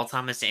 Paul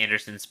Thomas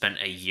Anderson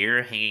spent a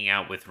year hanging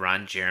out with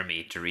Ron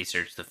Jeremy to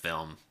research the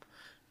film.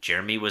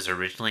 Jeremy was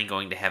originally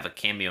going to have a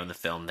cameo in the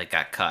film that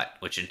got cut,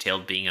 which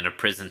entailed being in a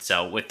prison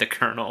cell with the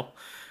Colonel.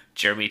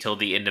 Jeremy told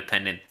The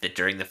Independent that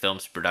during the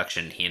film's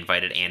production, he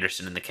invited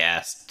Anderson and the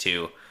cast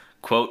to,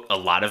 quote, a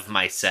lot of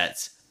my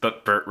sets,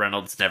 but Burt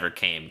Reynolds never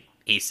came.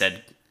 He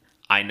said,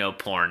 I know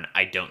porn,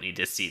 I don't need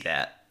to see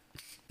that.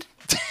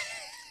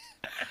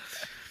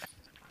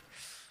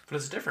 But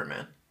it's different,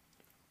 man.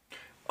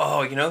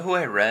 Oh, you know who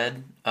I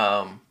read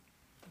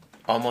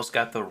almost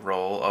got the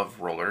role of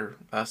roller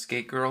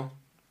skate girl?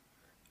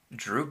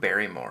 Drew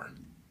Barrymore.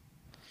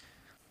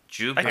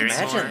 Drew I can Barrymore.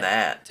 Imagine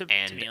that. To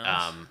And be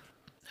honest.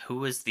 who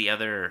was the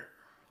other?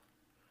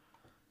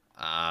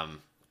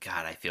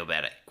 God, I feel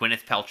bad.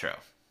 Gwyneth Paltrow.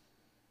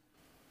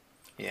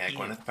 Yeah,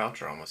 Gwyneth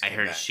Paltrow almost I came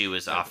heard back. she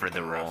was That would've offered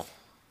the been role. rough.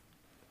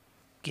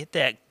 Get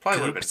that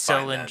Probably would've goop been fine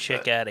selling then,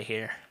 chick but- out of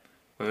here.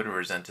 We would have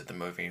resented the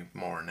movie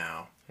more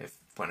now if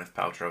Gwyneth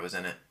Paltrow was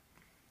in it.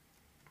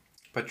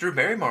 But Drew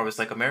Barrymore was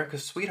like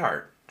America's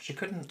sweetheart. She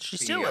couldn't. She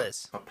be still a-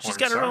 is. a porn She's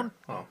got her star. own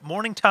Oh.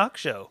 morning talk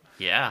show.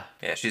 Yeah.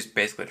 Yeah, she's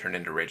basically turned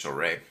into Rachel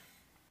Ray.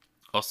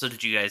 Also,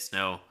 did you guys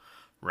know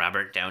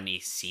Robert Downey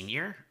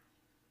Sr.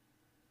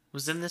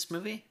 was in this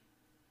movie?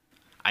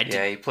 I did.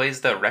 Yeah, he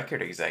plays the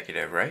record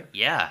executive, right?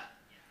 Yeah.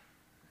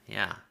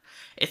 Yeah.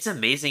 It's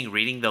amazing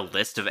reading the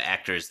list of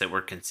actors that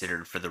were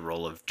considered for the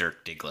role of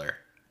Dirk Diggler.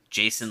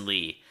 Jason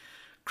Lee,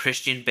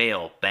 Christian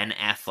Bale, Ben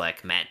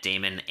Affleck, Matt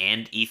Damon,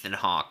 and Ethan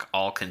Hawke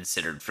all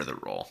considered for the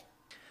role.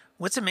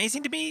 What's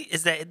amazing to me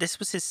is that this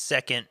was his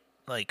second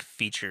like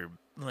feature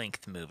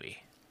length movie.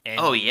 And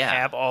Oh, you yeah.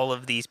 have all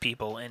of these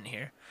people in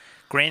here.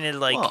 Granted,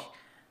 like Well,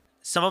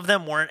 some of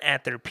them weren't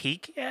at their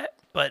peak yet,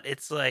 but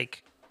it's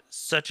like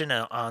such an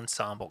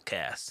ensemble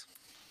cast.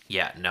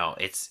 yeah, no,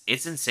 it's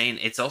insane.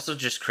 It's also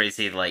just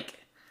crazy, like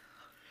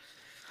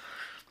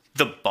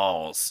the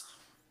balls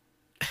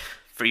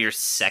for your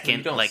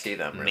second don't like see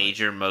them, really.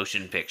 major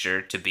motion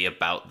picture to be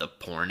about the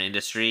porn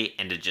industry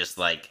and to just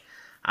like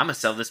I'm gonna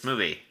sell this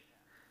movie,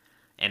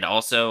 and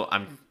also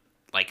I'm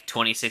like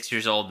 26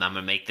 years old and I'm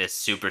gonna make this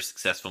super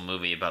successful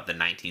movie about the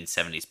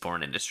 1970s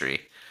porn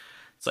industry.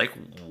 It's like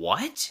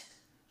what?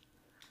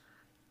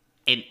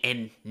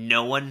 And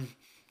no one,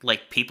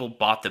 like, people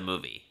bought the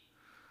movie.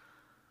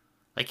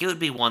 Like, it would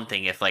be one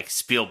thing if, like,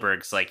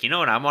 Spielberg's like, you know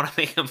what I want to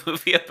make a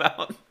movie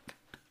about?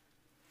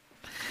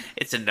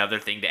 It's another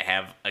thing to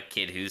have a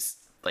kid who's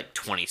like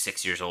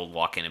 26 years old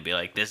walk in and be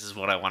like, "This is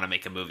what I want to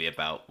make a movie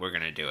about. We're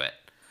gonna do it."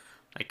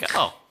 Like,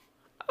 oh,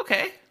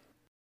 okay.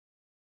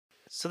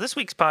 So this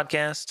week's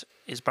podcast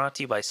is brought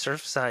to you by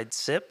Surfside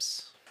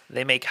Sips.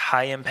 They make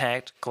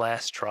high-impact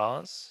glass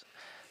straws.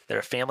 They're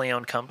a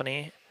family-owned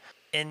company,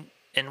 and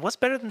what's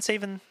better than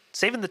saving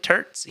the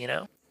turds? You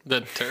know,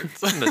 The turds.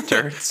 The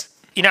turds.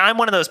 you know, I'm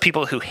one of those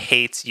people who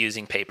hates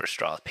using paper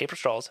straws. Paper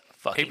straws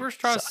fucking Paper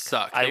straws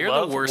suck. I They are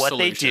love the worst what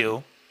solution. they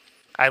do.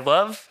 I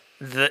love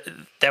that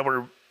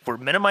we're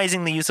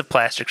minimizing the use of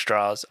plastic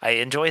straws. I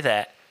enjoy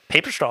that.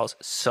 Paper straws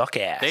suck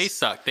ass. They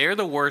suck. They're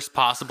the worst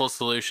possible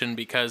solution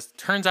because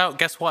turns out,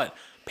 guess what?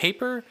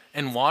 Paper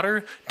and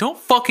water don't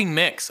fucking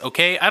mix,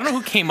 okay? I don't know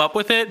who came up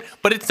with it,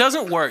 but it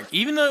doesn't work.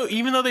 Even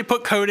though they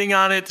put coating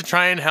on it to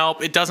try and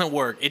help, it doesn't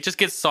work. It just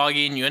gets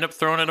soggy and you end up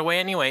throwing it away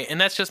anyway, and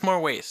that's just more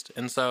waste.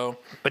 And so,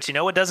 But you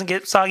know what doesn't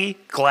get soggy?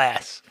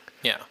 Glass.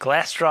 yeah.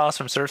 Glass straws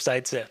from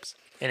Surfside Sips.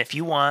 And if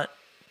you want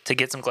to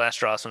get some glass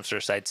straws from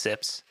Surfside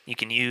Sips, you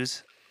can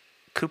use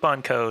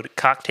coupon code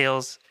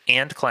cocktails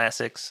and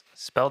classics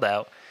spelled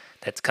out.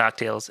 That's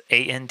cocktails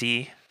AND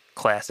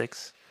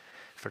classics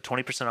for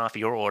 20% off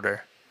your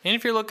order. And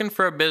if you're looking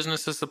for a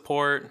business to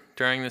support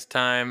during this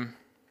time,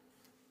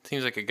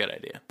 seems like a good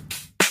idea.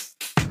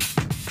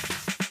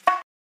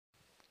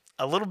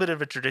 A little bit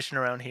of a tradition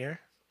around here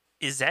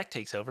is Zach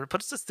takes over,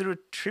 puts us through a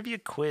trivia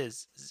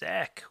quiz.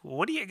 Zach,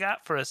 what do you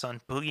got for us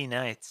on Boogie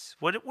Nights?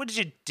 What did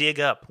you dig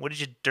up? What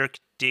did you Dirk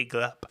dig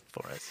up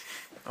for us?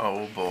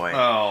 Oh boy.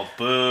 Oh,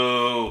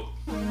 boo.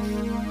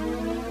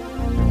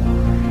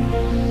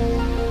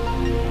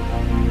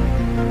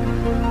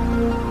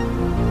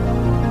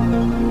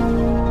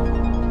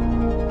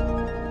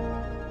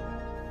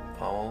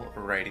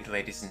 Alrighty,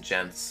 ladies and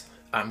gents.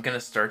 I'm gonna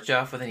start you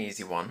off with an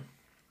easy one.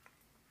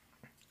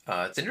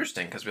 It's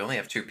interesting because we only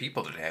have two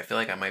people today. I feel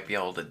like I might be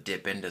able to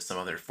dip into some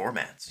other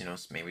formats. You know,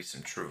 maybe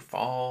some true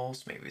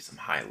false, maybe some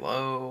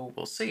high-low.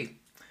 We'll see.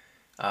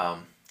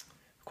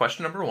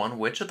 Question number 1.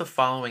 Which of the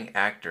following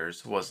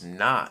actors was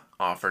not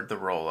offered the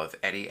role of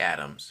Eddie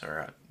Adams,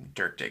 or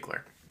Dirk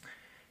Diggler?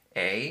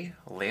 A.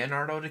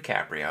 Leonardo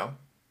DiCaprio.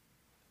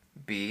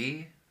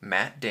 B.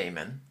 Matt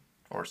Damon.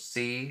 Or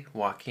C.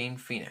 Joaquin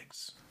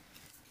Phoenix.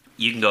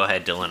 You can go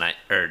ahead, Dylan.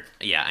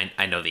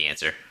 I know the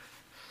answer.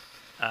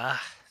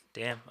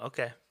 Damn.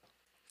 Okay.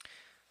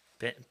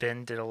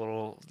 Ben did a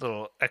little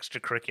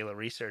extracurricular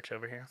research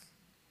over here.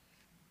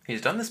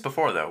 He's done this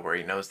before, though, where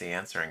he knows the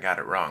answer and got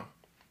it wrong.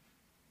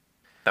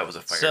 That was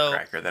a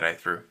firecracker that I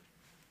threw.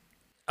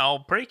 I'll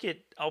break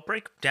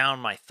down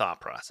my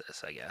thought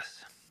process, I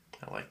guess.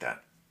 I like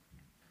that.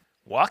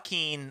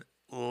 Joaquin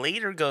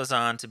later goes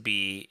on to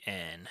be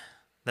in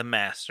The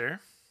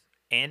Master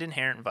and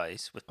Inherent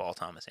Vice with Paul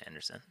Thomas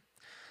Anderson.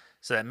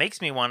 So that makes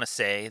me want to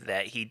say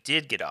that he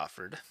did get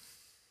offered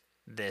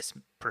this,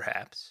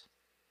 perhaps.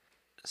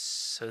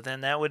 So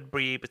then that would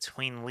be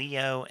between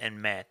Leo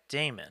and Matt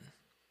Damon.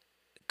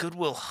 Good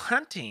Will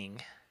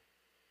Hunting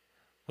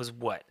was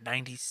what,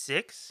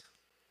 96?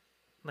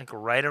 Like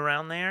right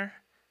around there?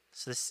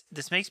 So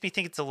this makes me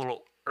think it's a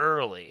little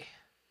early.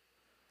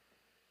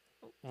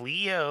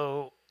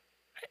 Leo,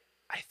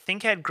 I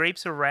think, had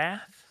Grapes of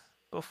Wrath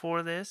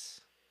before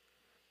this.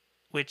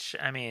 Which,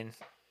 I mean,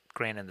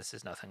 granted, this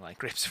is nothing like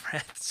Grapes of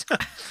Wrath. So.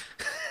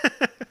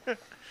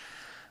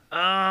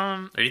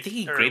 Are you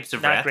thinking Grapes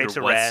of not Wrath Grapes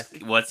or of Wrath.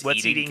 what's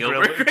eating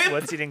Gilbert Grape?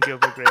 What's eating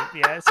Gilbert Grape?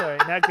 Yeah, sorry,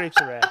 not Grapes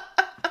of Wrath.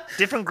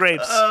 Different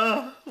grapes.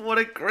 Oh, what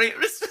a great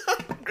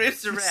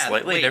Grapes of Wrath.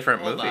 Slightly Wait,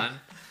 different hold movie. on.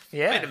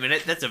 Yeah. Wait a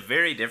minute, that's a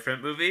very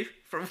different movie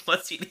from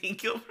What's Eating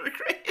Gilbert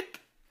Grape.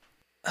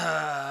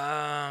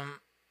 I'm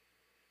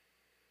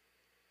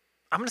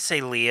gonna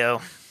say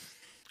Leo.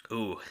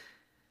 Ooh,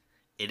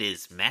 it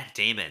is Matt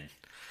Damon.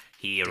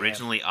 He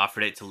originally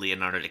offered it to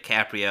Leonardo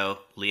DiCaprio.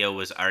 Leo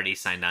was already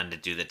signed on to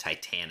do the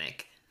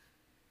Titanic.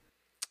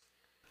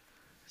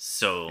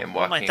 So And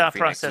Well, my Joaquin thought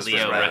Phoenix process was was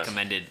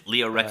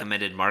Leo right.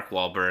 recommended Mark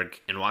Wahlberg,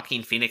 and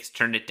Joaquin Phoenix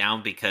turned it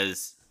down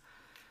because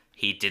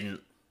he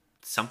didn't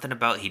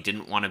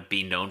want to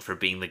be known for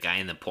being the guy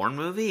in the porn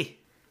movie.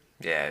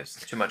 Yeah,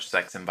 it's too much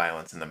sex and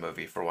violence in the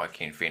movie for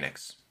Joaquin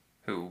Phoenix,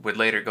 who would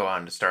later go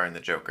on to star in The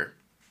Joker.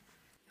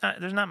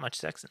 There's not much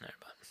sex in there,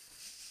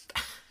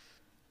 but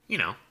You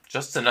know,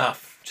 Just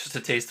enough. Just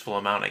a tasteful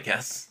amount, I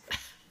guess.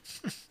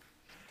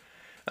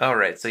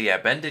 Alright, so yeah,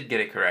 Ben did get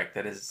it correct.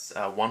 That is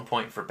 1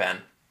 point for Ben.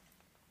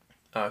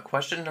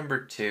 Question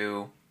number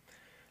 2.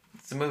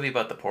 It's a movie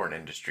about the porn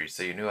industry,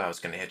 so you knew I was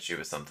going to hit you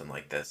with something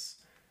like this.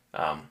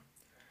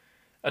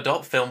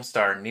 Adult film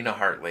star Nina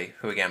Hartley,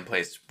 who again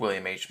plays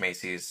William H.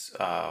 Macy's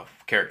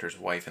character's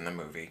wife in the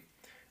movie,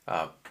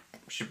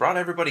 she brought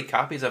everybody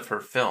copies of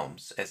her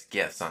films as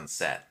gifts on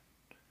set.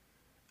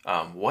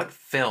 What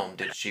film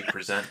did she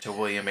present to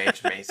William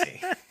H.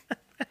 Macy?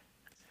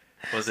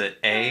 Was it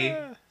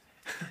A?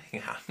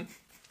 Hang on.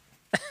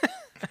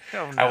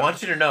 oh, I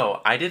want you to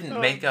know, I didn't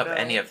make up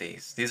any of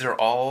these. These are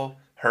all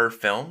her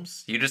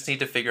films. You just need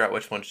to figure out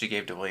which one she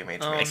gave to William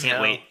H. Oh, Macy.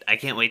 I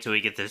can't wait till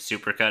we get the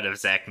supercut of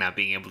Zach not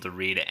being able to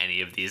read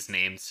any of these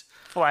names.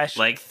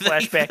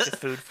 Flashback to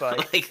food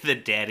fight. Like the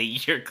daddy,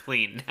 you're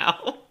clean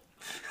now.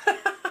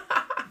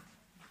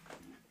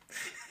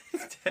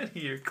 Daddy,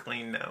 you're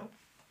clean now.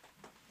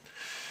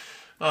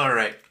 All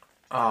right.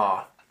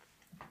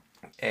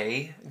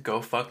 A,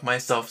 go fuck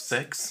myself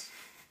 6.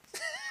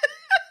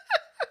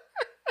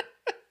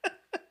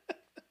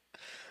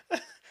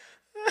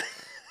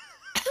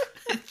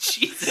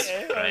 Jesus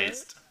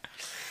Christ.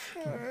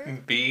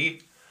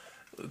 B,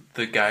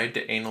 the guide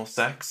to anal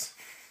sex.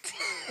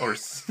 Or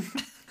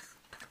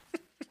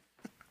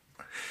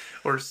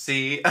or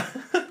C.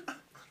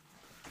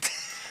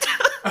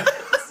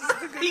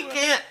 He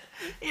can't.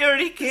 He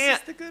already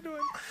can't. That's the good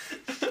one.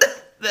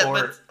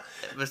 That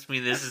must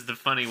mean this is the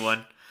funny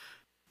one.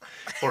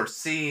 Or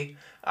C,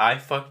 I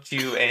fucked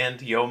you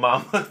and Yo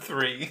Mama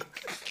 3.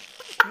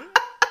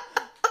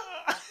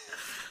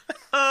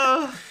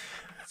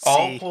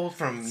 All pulled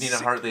from Nina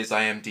Hartley's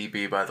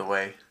IMDb, by the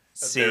way.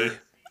 C.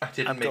 I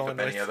didn't make up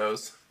any of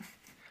those.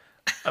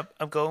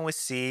 I'm going with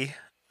C.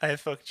 I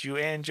fucked you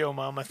and Joe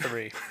Mama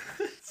 3. It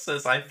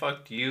says I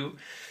fucked you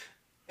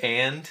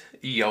and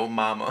Yo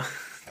Mama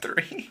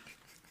 3.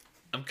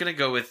 I'm gonna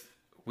go with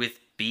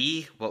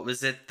B. What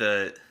was it?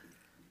 The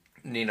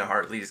Nina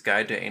Hartley's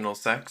Guide to Anal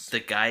Sex. The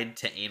Guide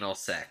to Anal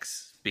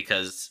Sex,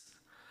 because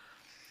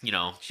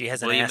She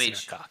has an William ass in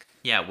H. her cock.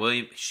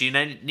 Yeah, She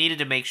needed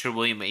to make sure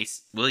William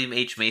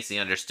H. Macy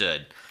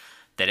understood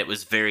that it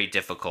was very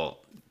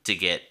difficult to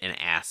get an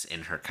ass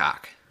in her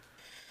cock.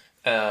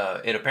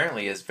 It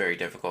apparently is very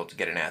difficult to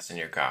get an ass in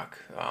your cock,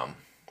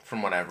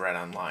 from what I've read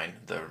online,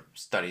 the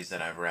studies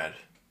that I've read.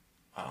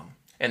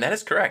 And that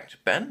is correct.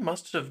 Ben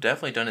must have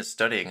definitely done his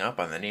studying up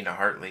on the Nina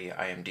Hartley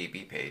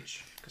IMDb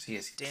page, because he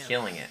is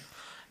killing it.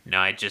 No,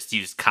 I just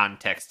used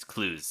context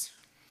clues.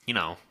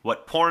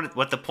 What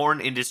the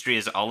porn industry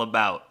is all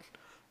about.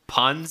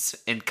 Puns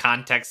and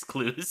context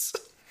clues.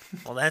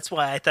 Well, that's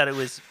why I thought it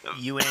was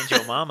you and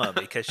Joe Mama,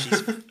 because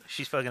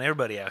she's fucking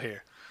everybody out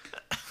here.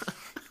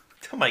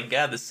 Oh my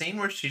god, the scene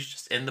where she's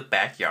just in the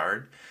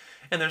backyard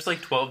and there's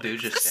like 12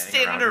 dudes just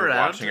standing around Standing her around.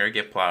 watching her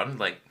get plowed.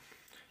 Like,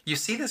 you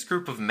see this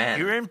group of men.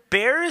 You're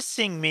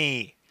embarrassing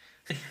me.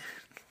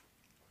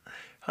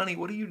 Honey,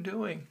 what are you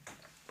doing?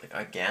 Like,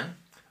 again?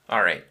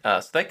 Alright,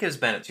 so that gives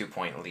Ben a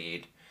 2-point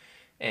lead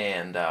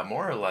and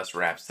more or less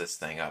wraps this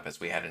thing up as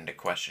we head into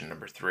question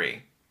number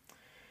 3.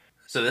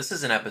 So this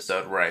is an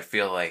episode where I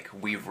feel like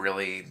we've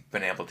really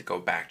been able to go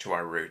back to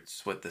our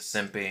roots with the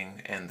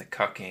simping and the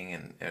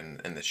cucking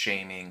and the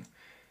shaming.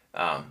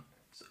 So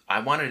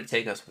I wanted to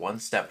take us one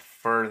step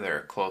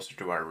further closer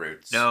to our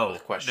roots.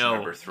 With question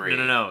number 3.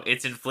 No.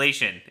 It's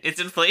inflation. It's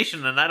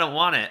inflation, and I don't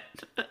want it.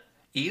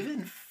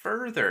 Even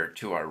further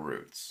to our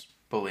roots,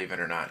 believe it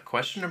or not.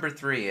 Question number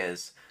 3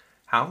 is,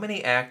 how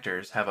many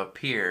actors have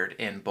appeared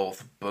in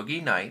both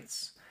Boogie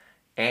Nights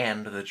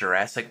and the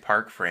Jurassic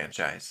Park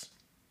franchise?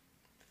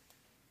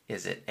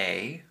 Is it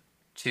A,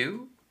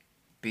 2,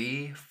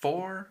 B,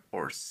 4,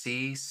 or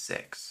C,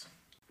 6?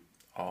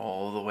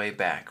 All the way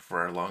back for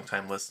our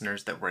longtime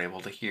listeners that were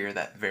able to hear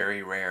that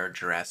very rare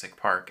Jurassic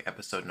Park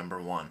episode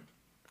number 1.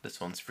 This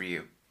one's for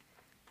you.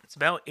 It's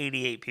about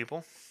 88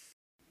 people.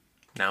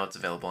 Now it's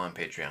available on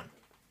Patreon.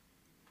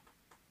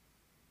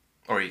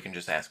 Or you can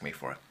just ask me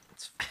for it.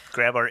 Let's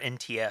grab our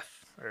NTF,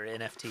 or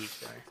NFT,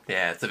 sorry.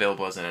 Yeah, it's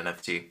available as an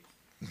NFT.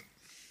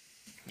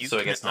 So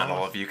I guess not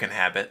all of you can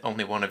have it.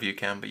 Only one of you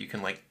can, but you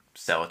can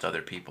sell it to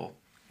other people.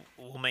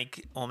 We'll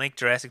make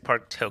Jurassic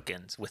Park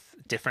tokens with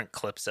different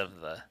clips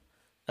of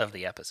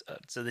the episode.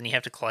 So then you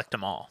have to collect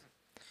them all.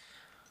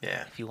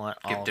 Yeah. If you want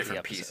all give of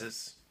different the episodes.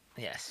 pieces.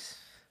 Yes.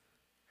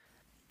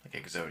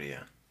 Like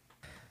Exodia.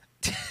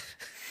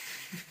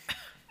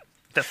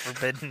 The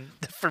forbidden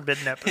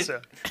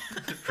episode.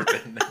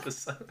 Forbidden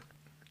episode.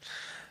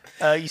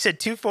 You said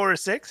 2, 4, or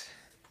 6?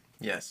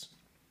 Yes.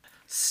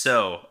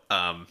 So,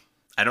 I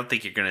don't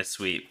think you're gonna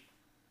sweep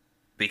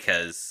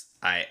because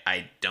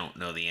I don't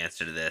know the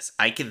answer to this.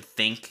 I can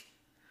think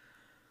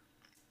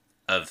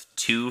of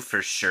 2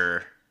 for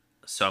sure,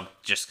 so I'm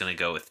just gonna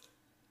go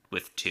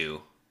with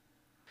 2.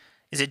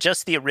 Is it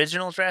just the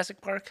original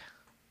Jurassic Park?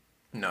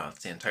 No,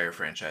 it's the entire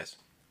franchise.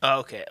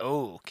 Okay.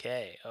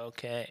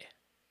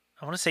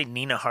 I want to say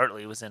Nina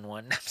Hartley was in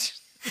one.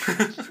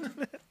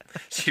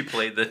 She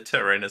played the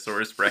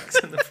Tyrannosaurus Rex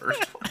in the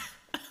first one.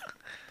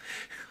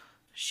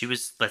 She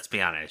was, let's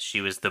be honest,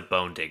 she was the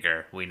bone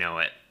digger. We know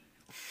it.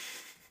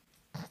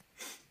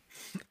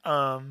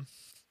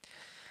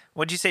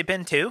 What'd you say,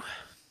 Ben? 2?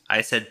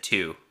 I said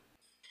 2.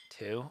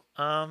 2.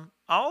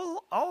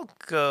 I'll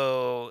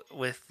go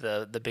with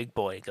the big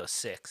boy. Go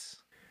 6.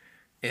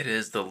 It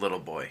is the little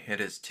boy.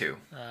 It is 2.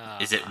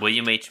 Is it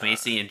William H.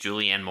 Macy and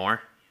Julianne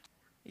Moore?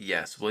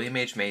 Yes, William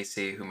H.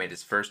 Macy, who made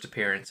his first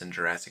appearance in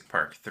Jurassic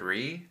Park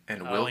 3,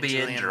 and will and be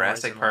Julianne in Moore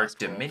Jurassic is in Park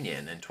Lost World.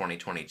 Dominion in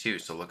 2022,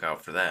 so look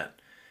out for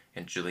that.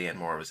 And Julianne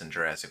Moore was in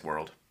Jurassic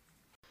World.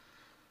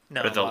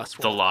 No, Or the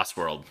Lost the World. Lost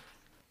World.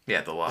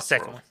 Yeah, the The Lost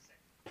second World.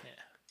 one. Yeah.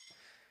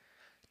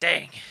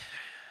 Dang.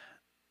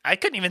 I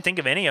couldn't even think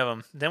of any of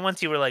them. Then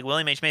once you were like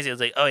William H. Macy, I was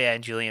like, oh yeah,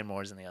 and Julianne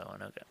Moore's in the other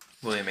one. Okay.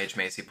 William H.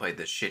 Macy played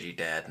the shitty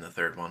dad in the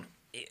third one.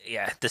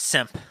 Yeah, the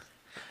simp.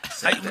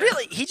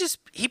 Really,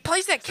 he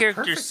plays that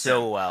character perfect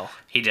so simp. well.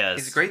 He does.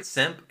 He's a great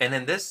simp, and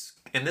in this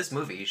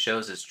movie, he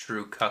shows his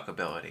true cuck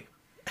ability.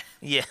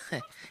 Yeah,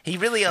 he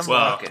really Well,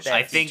 unlocked that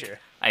I think feature.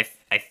 I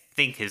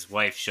think his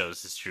wife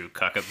shows his true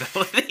cuck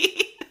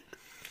ability.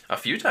 A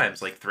few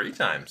times, like 3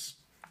 times.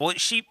 Well,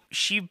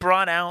 she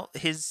brought out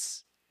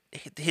his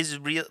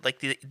real, like,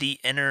 the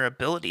inner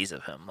abilities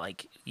of him.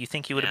 Like, you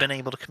think he would have Yeah. been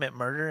able to commit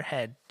murder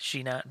had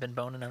she not been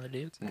boning other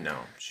dudes?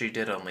 No, she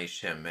did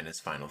unleash him in his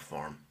final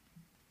form.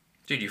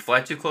 Dude, you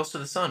fly too close to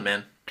the sun,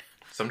 man.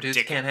 Some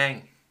dudes can't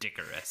hang.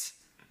 Dickerous.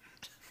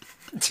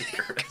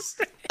 Dickerous.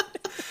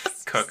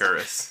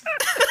 Cuckerous.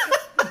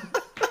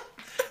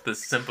 The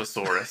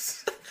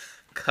Simposaurus.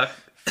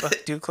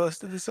 Fuck, too close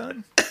to the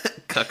sun.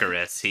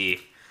 Cuckerous.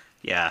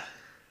 Yeah.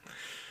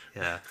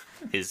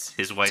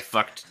 His wife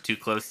fucked too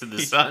close to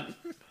the sun.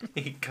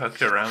 He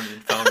cucked around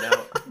and found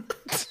out.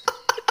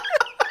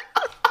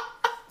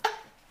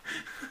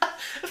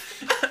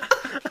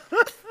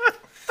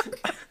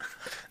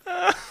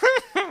 Alright,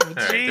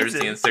 there's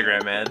the Jesus.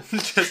 Instagram ad.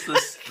 Just a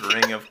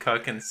string of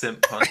cuck and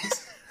simp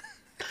puns.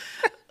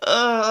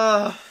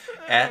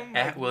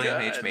 At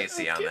William H.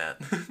 Macy on that.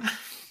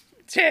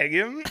 Tag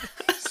him.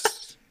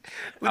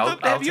 I'll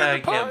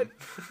tag him.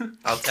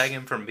 I'll tag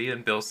him from me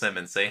and Bill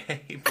Simmons. Say,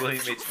 hey,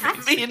 William H.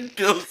 Macy. Me and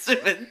Bill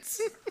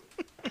Simmons.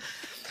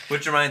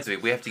 Which reminds me,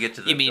 we have to get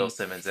to the You mean- Bill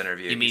Simmons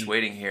interview. you mean- He's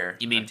waiting here.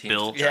 you mean on Teams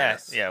Bill- to join Yeah,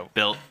 us. yeah.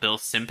 Bill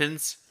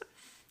Simpkins?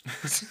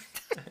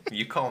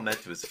 You call him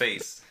that to his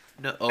face.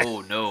 No,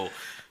 oh no.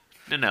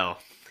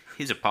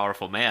 He's a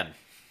powerful man.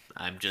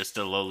 I'm just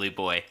a lowly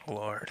boy.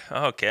 Lord.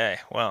 Okay.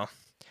 Well,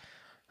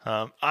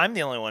 I'm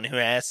the only one who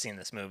has seen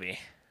this movie.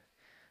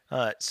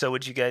 So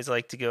would you guys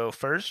like to go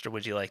first, or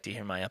would you like to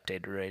hear my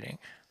updated rating?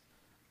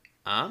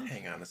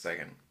 Hang on a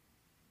second.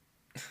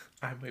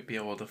 I might be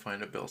able to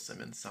find a Bill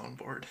Simmons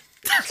soundboard.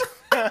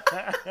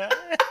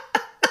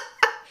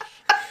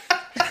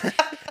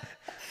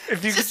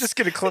 If you could just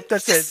get a clip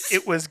that says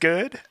 "it was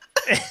good,"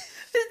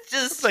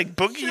 Just like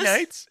Boogie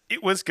Nights,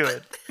 it was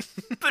good.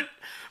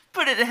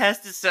 but it has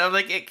to sound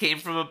like it came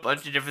from a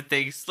bunch of different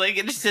things. Like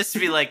it just has to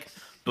be like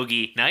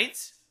Boogie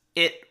Nights.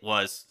 It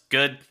was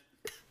good.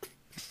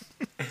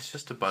 It's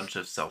just a bunch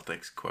of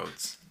Celtics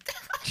quotes.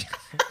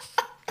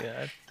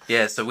 God.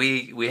 Yeah, so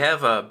we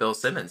have Bill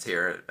Simmons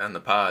here on the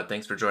pod.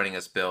 Thanks for joining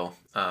us, Bill.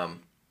 And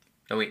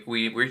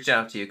we reached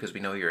out to you because we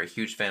know you're a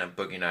huge fan of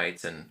Boogie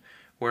Nights, and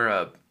we're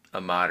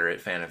a moderate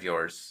fan of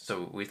yours.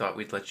 So we thought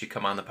we'd let you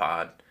come on the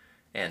pod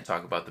and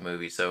talk about the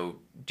movie. So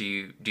do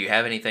you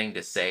have anything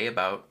to say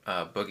about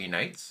Boogie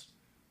Nights?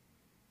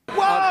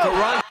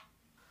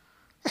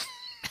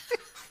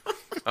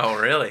 Oh,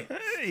 really?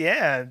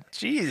 Yeah.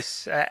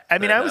 Jeez. I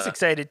mean, I was But,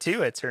 excited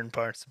too at certain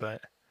parts,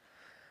 but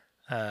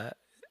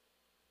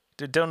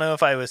don't know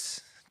if I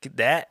was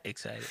that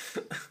excited.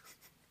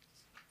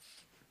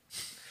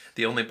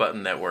 The only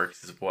button that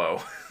works is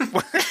whoa.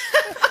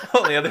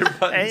 All the other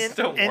buttons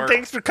don't And work.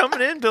 thanks for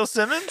coming in, Bill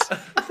Simmons.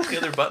 The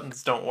other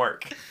buttons don't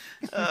work.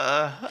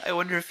 I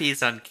wonder if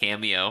he's on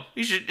Cameo.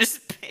 You should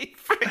just pay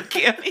for a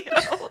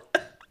cameo.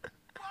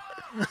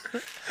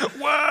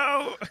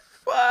 Whoa.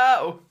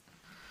 Wow.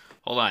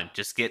 Hold on,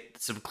 just get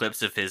some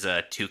clips of his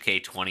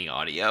 2K20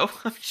 audio.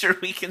 I'm sure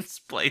we can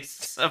splice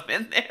some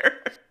in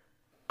there.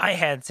 I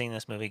had seen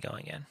this movie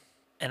going in,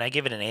 and I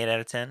give it an 8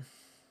 out of 10.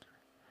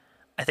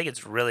 I think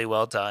it's really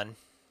well done.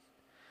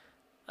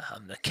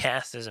 The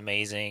cast is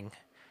amazing.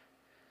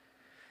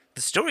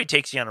 The story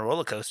takes you on a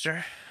roller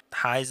coaster.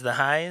 Highs the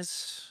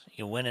highs.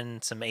 You win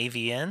in some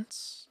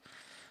AVNs.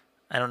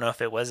 I don't know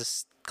if it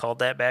was called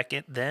that back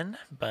then,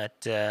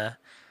 but and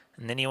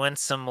then you win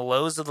some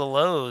lows of the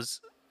lows.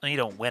 Well, you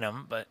don't win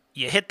them, but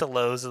you hit the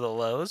lows of the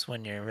lows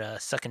when you're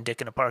sucking dick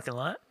in a parking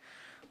lot,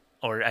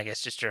 or I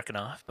guess just jerking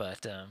off.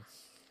 But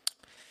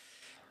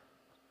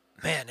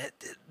man,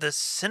 the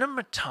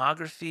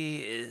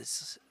cinematography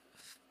is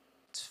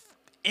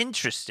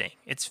interesting.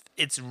 It's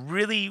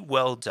really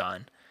well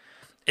done.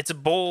 It's a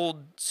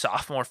bold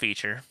sophomore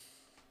feature,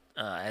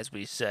 as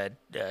we said.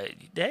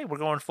 Hey, we're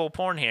going full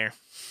porn here.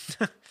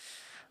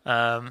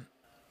 Going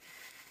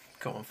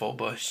full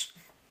bush.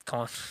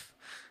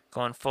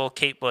 Going full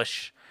Kate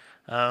Bush.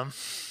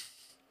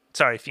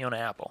 Sorry, Fiona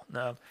Apple.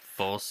 No.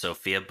 Full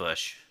Sophia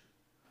Bush.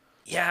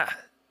 Yeah.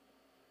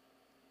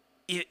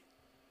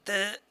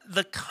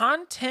 The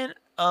content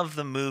of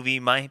the movie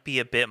might be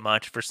a bit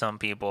much for some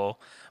people,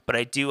 but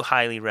I do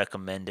highly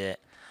recommend it.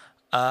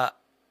 I'm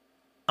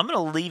going to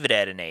leave it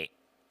at an 8.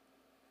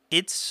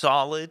 It's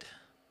solid,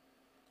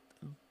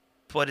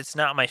 but it's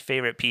not my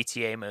favorite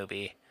PTA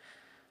movie.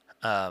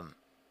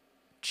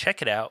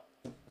 Check it out.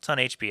 It's on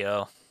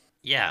HBO.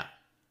 Yeah.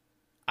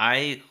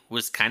 I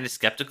was kind of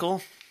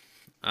skeptical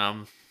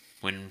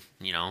when,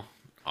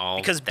 all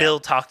Because that- Bill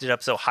talked it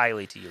up so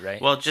highly to you,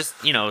 right? Well, just,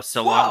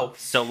 so Wow.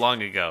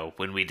 long ago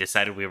when we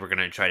decided we were going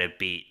to try to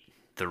beat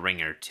The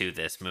Ringer to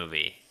this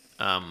movie.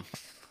 I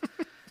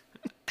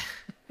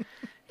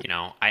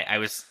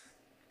was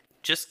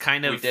just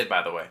kind of We did,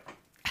 by the way.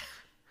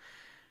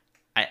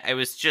 I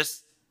was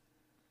just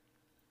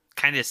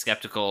kind of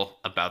skeptical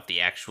about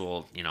the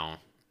actual,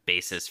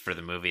 basis for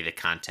the movie, the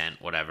content,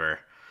 whatever.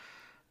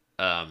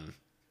 And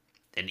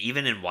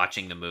even in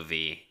watching the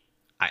movie,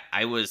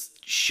 I was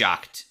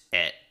shocked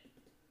at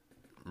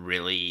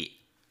really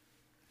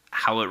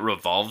how it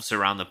revolves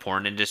around the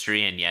porn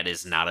industry, and yet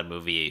is not a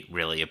movie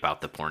really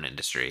about the porn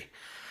industry.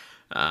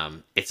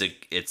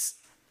 It's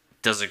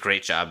does a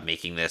great job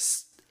making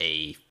this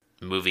a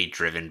movie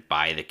driven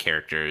by the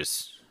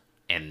characters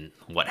and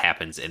what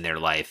happens in their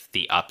life,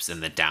 the ups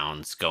and the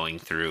downs going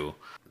through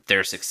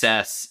their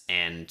success,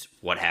 and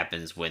what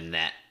happens when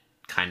that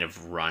kind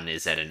of run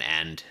is at an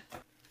end.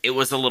 It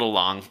was a little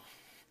long,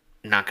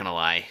 not gonna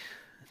lie.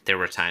 There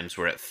were times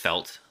where it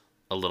felt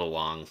a little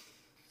long.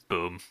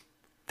 Boom.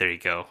 There you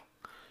go.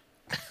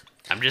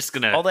 I'm just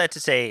gonna... All that to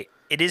say,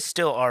 it is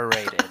still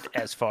R-rated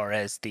as far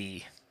as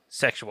the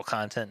sexual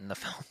content in the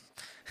film.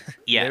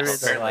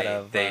 Yes. There is a lot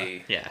of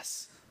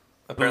Yes.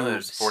 Apparently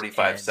there's boobs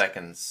 45 and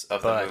seconds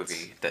of the butts.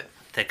 movie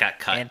That got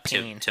And cut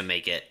peen. to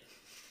make it...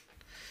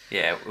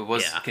 yeah, it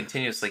was Yeah.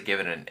 continuously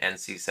given an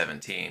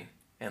NC-17,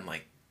 and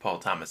like Paul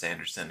Thomas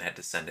Anderson had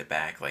to send it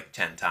back like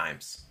 10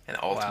 times, and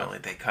ultimately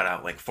they cut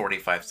out like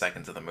 45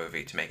 seconds of the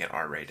movie to make it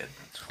R-rated.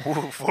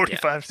 Ooh,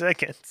 45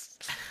 seconds.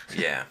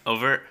 Yeah.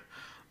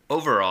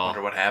 Overall...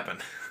 Wonder what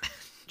happened.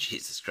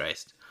 Jesus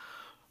Christ.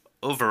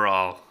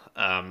 Overall,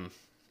 I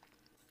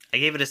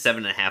gave it a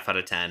 7.5 out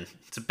of 10.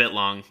 It's a bit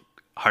long,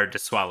 hard to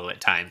swallow at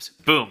times.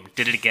 Boom,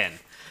 did it again.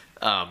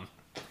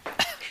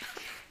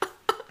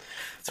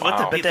 It's what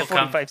the Wow. But people that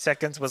 45 come...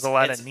 seconds was a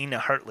lot it's- of Nina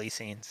Hartley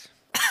scenes.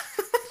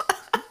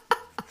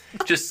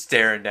 Just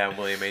staring down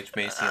William H.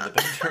 Macy in the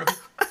bedroom.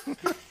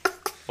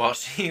 while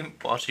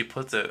she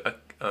puts an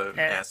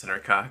ass in her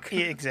cock.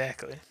 Yeah,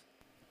 exactly.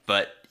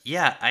 But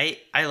yeah,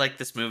 I like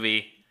this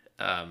movie.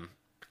 I'm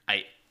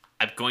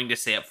going to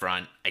say up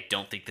front, I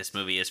don't think this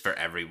movie is for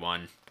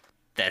everyone.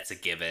 That's a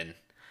given.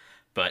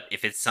 But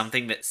if it's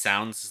something that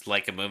sounds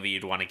like a movie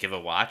you'd want to give it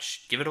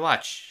a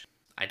watch.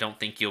 I don't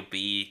think you'll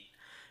be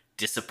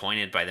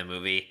disappointed by the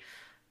movie.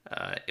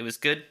 It was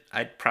good.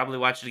 I'd probably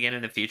watch it again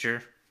in the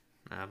future.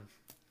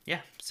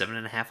 Yeah,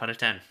 7.5 out of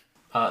 10.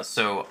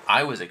 So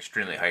I was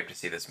extremely hyped to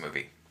see this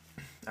movie.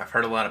 I've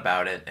heard a lot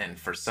about it, and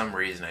for some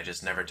reason I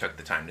just never took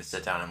the time to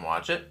sit down and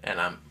watch it, and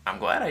I'm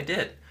glad I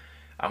did.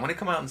 I'm going to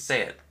come out and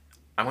say it.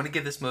 I'm going to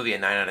give this movie a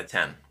 9 out of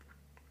 10.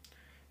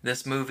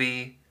 This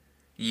movie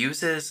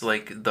uses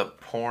like the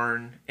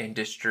porn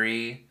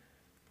industry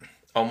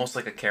almost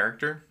like a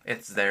character.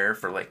 It's there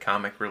for like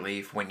comic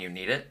relief when you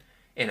need it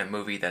in a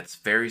movie that's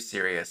very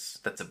serious,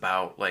 that's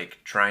about like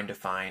trying to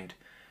find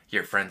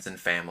your friends and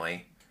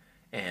family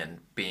and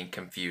being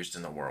confused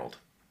in the world.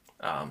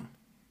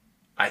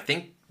 I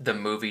think the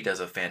movie does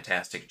a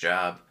fantastic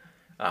job.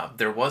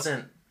 There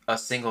wasn't a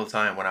single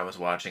time when I was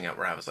watching it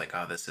where I was like,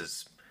 oh, this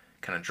is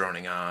kind of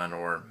droning on,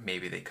 or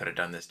maybe they could have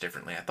done this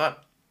differently. I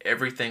thought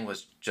everything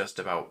was just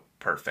about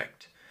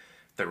perfect.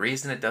 The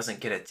reason it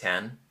doesn't get a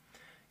 10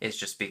 is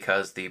just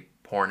because the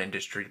porn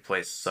industry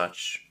plays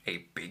such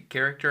a big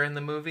character in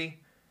the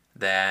movie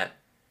that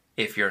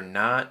if you're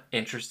not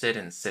interested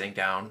in sitting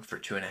down for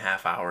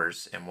 2.5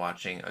 hours and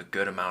watching a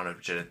good amount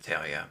of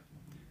genitalia,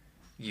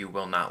 you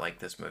will not like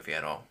this movie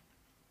at all.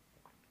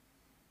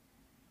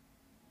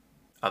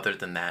 Other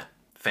than that,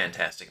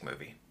 fantastic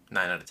movie.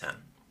 9 out of 10.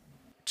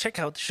 Check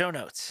out the show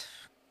notes.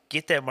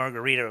 Get that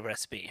margarita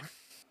recipe.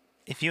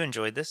 If you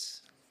enjoyed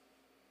this,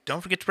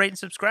 don't forget to rate and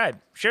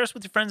subscribe. Share us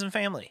with your friends and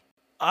family.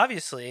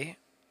 Obviously,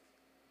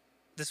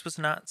 this was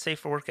not safe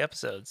for work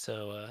episode,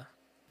 so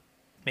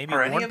maybe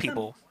Are any warn of them?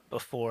 people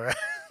before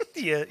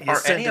you Are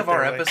send any it of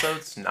our their way.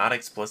 episodes not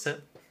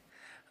explicit?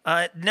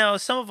 No,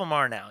 some of them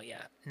are now.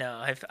 Yeah,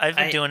 no, I've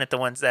been doing it the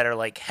ones that are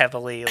like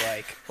heavily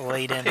like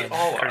laden They and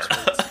all curse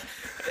are. words.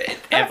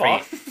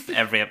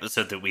 Every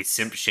episode that we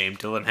simp shame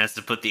Dylan has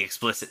to put the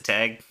explicit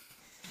tag.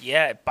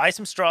 Yeah, buy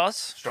some straws.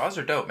 Straws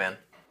are dope, man.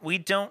 We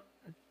don't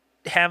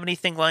have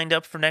anything lined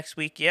up for next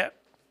week yet.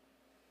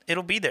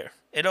 It'll be there.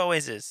 It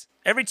always is.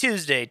 Every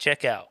Tuesday,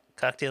 check out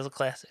Cocktails of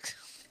Classics.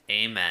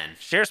 Amen.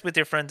 Share us with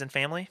your friends and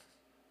family.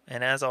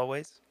 And as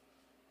always,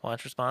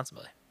 watch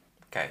responsibly.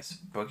 Guys,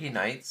 Boogie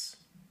Nights,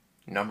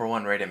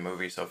 #1 rated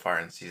movie so far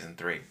in season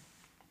 3.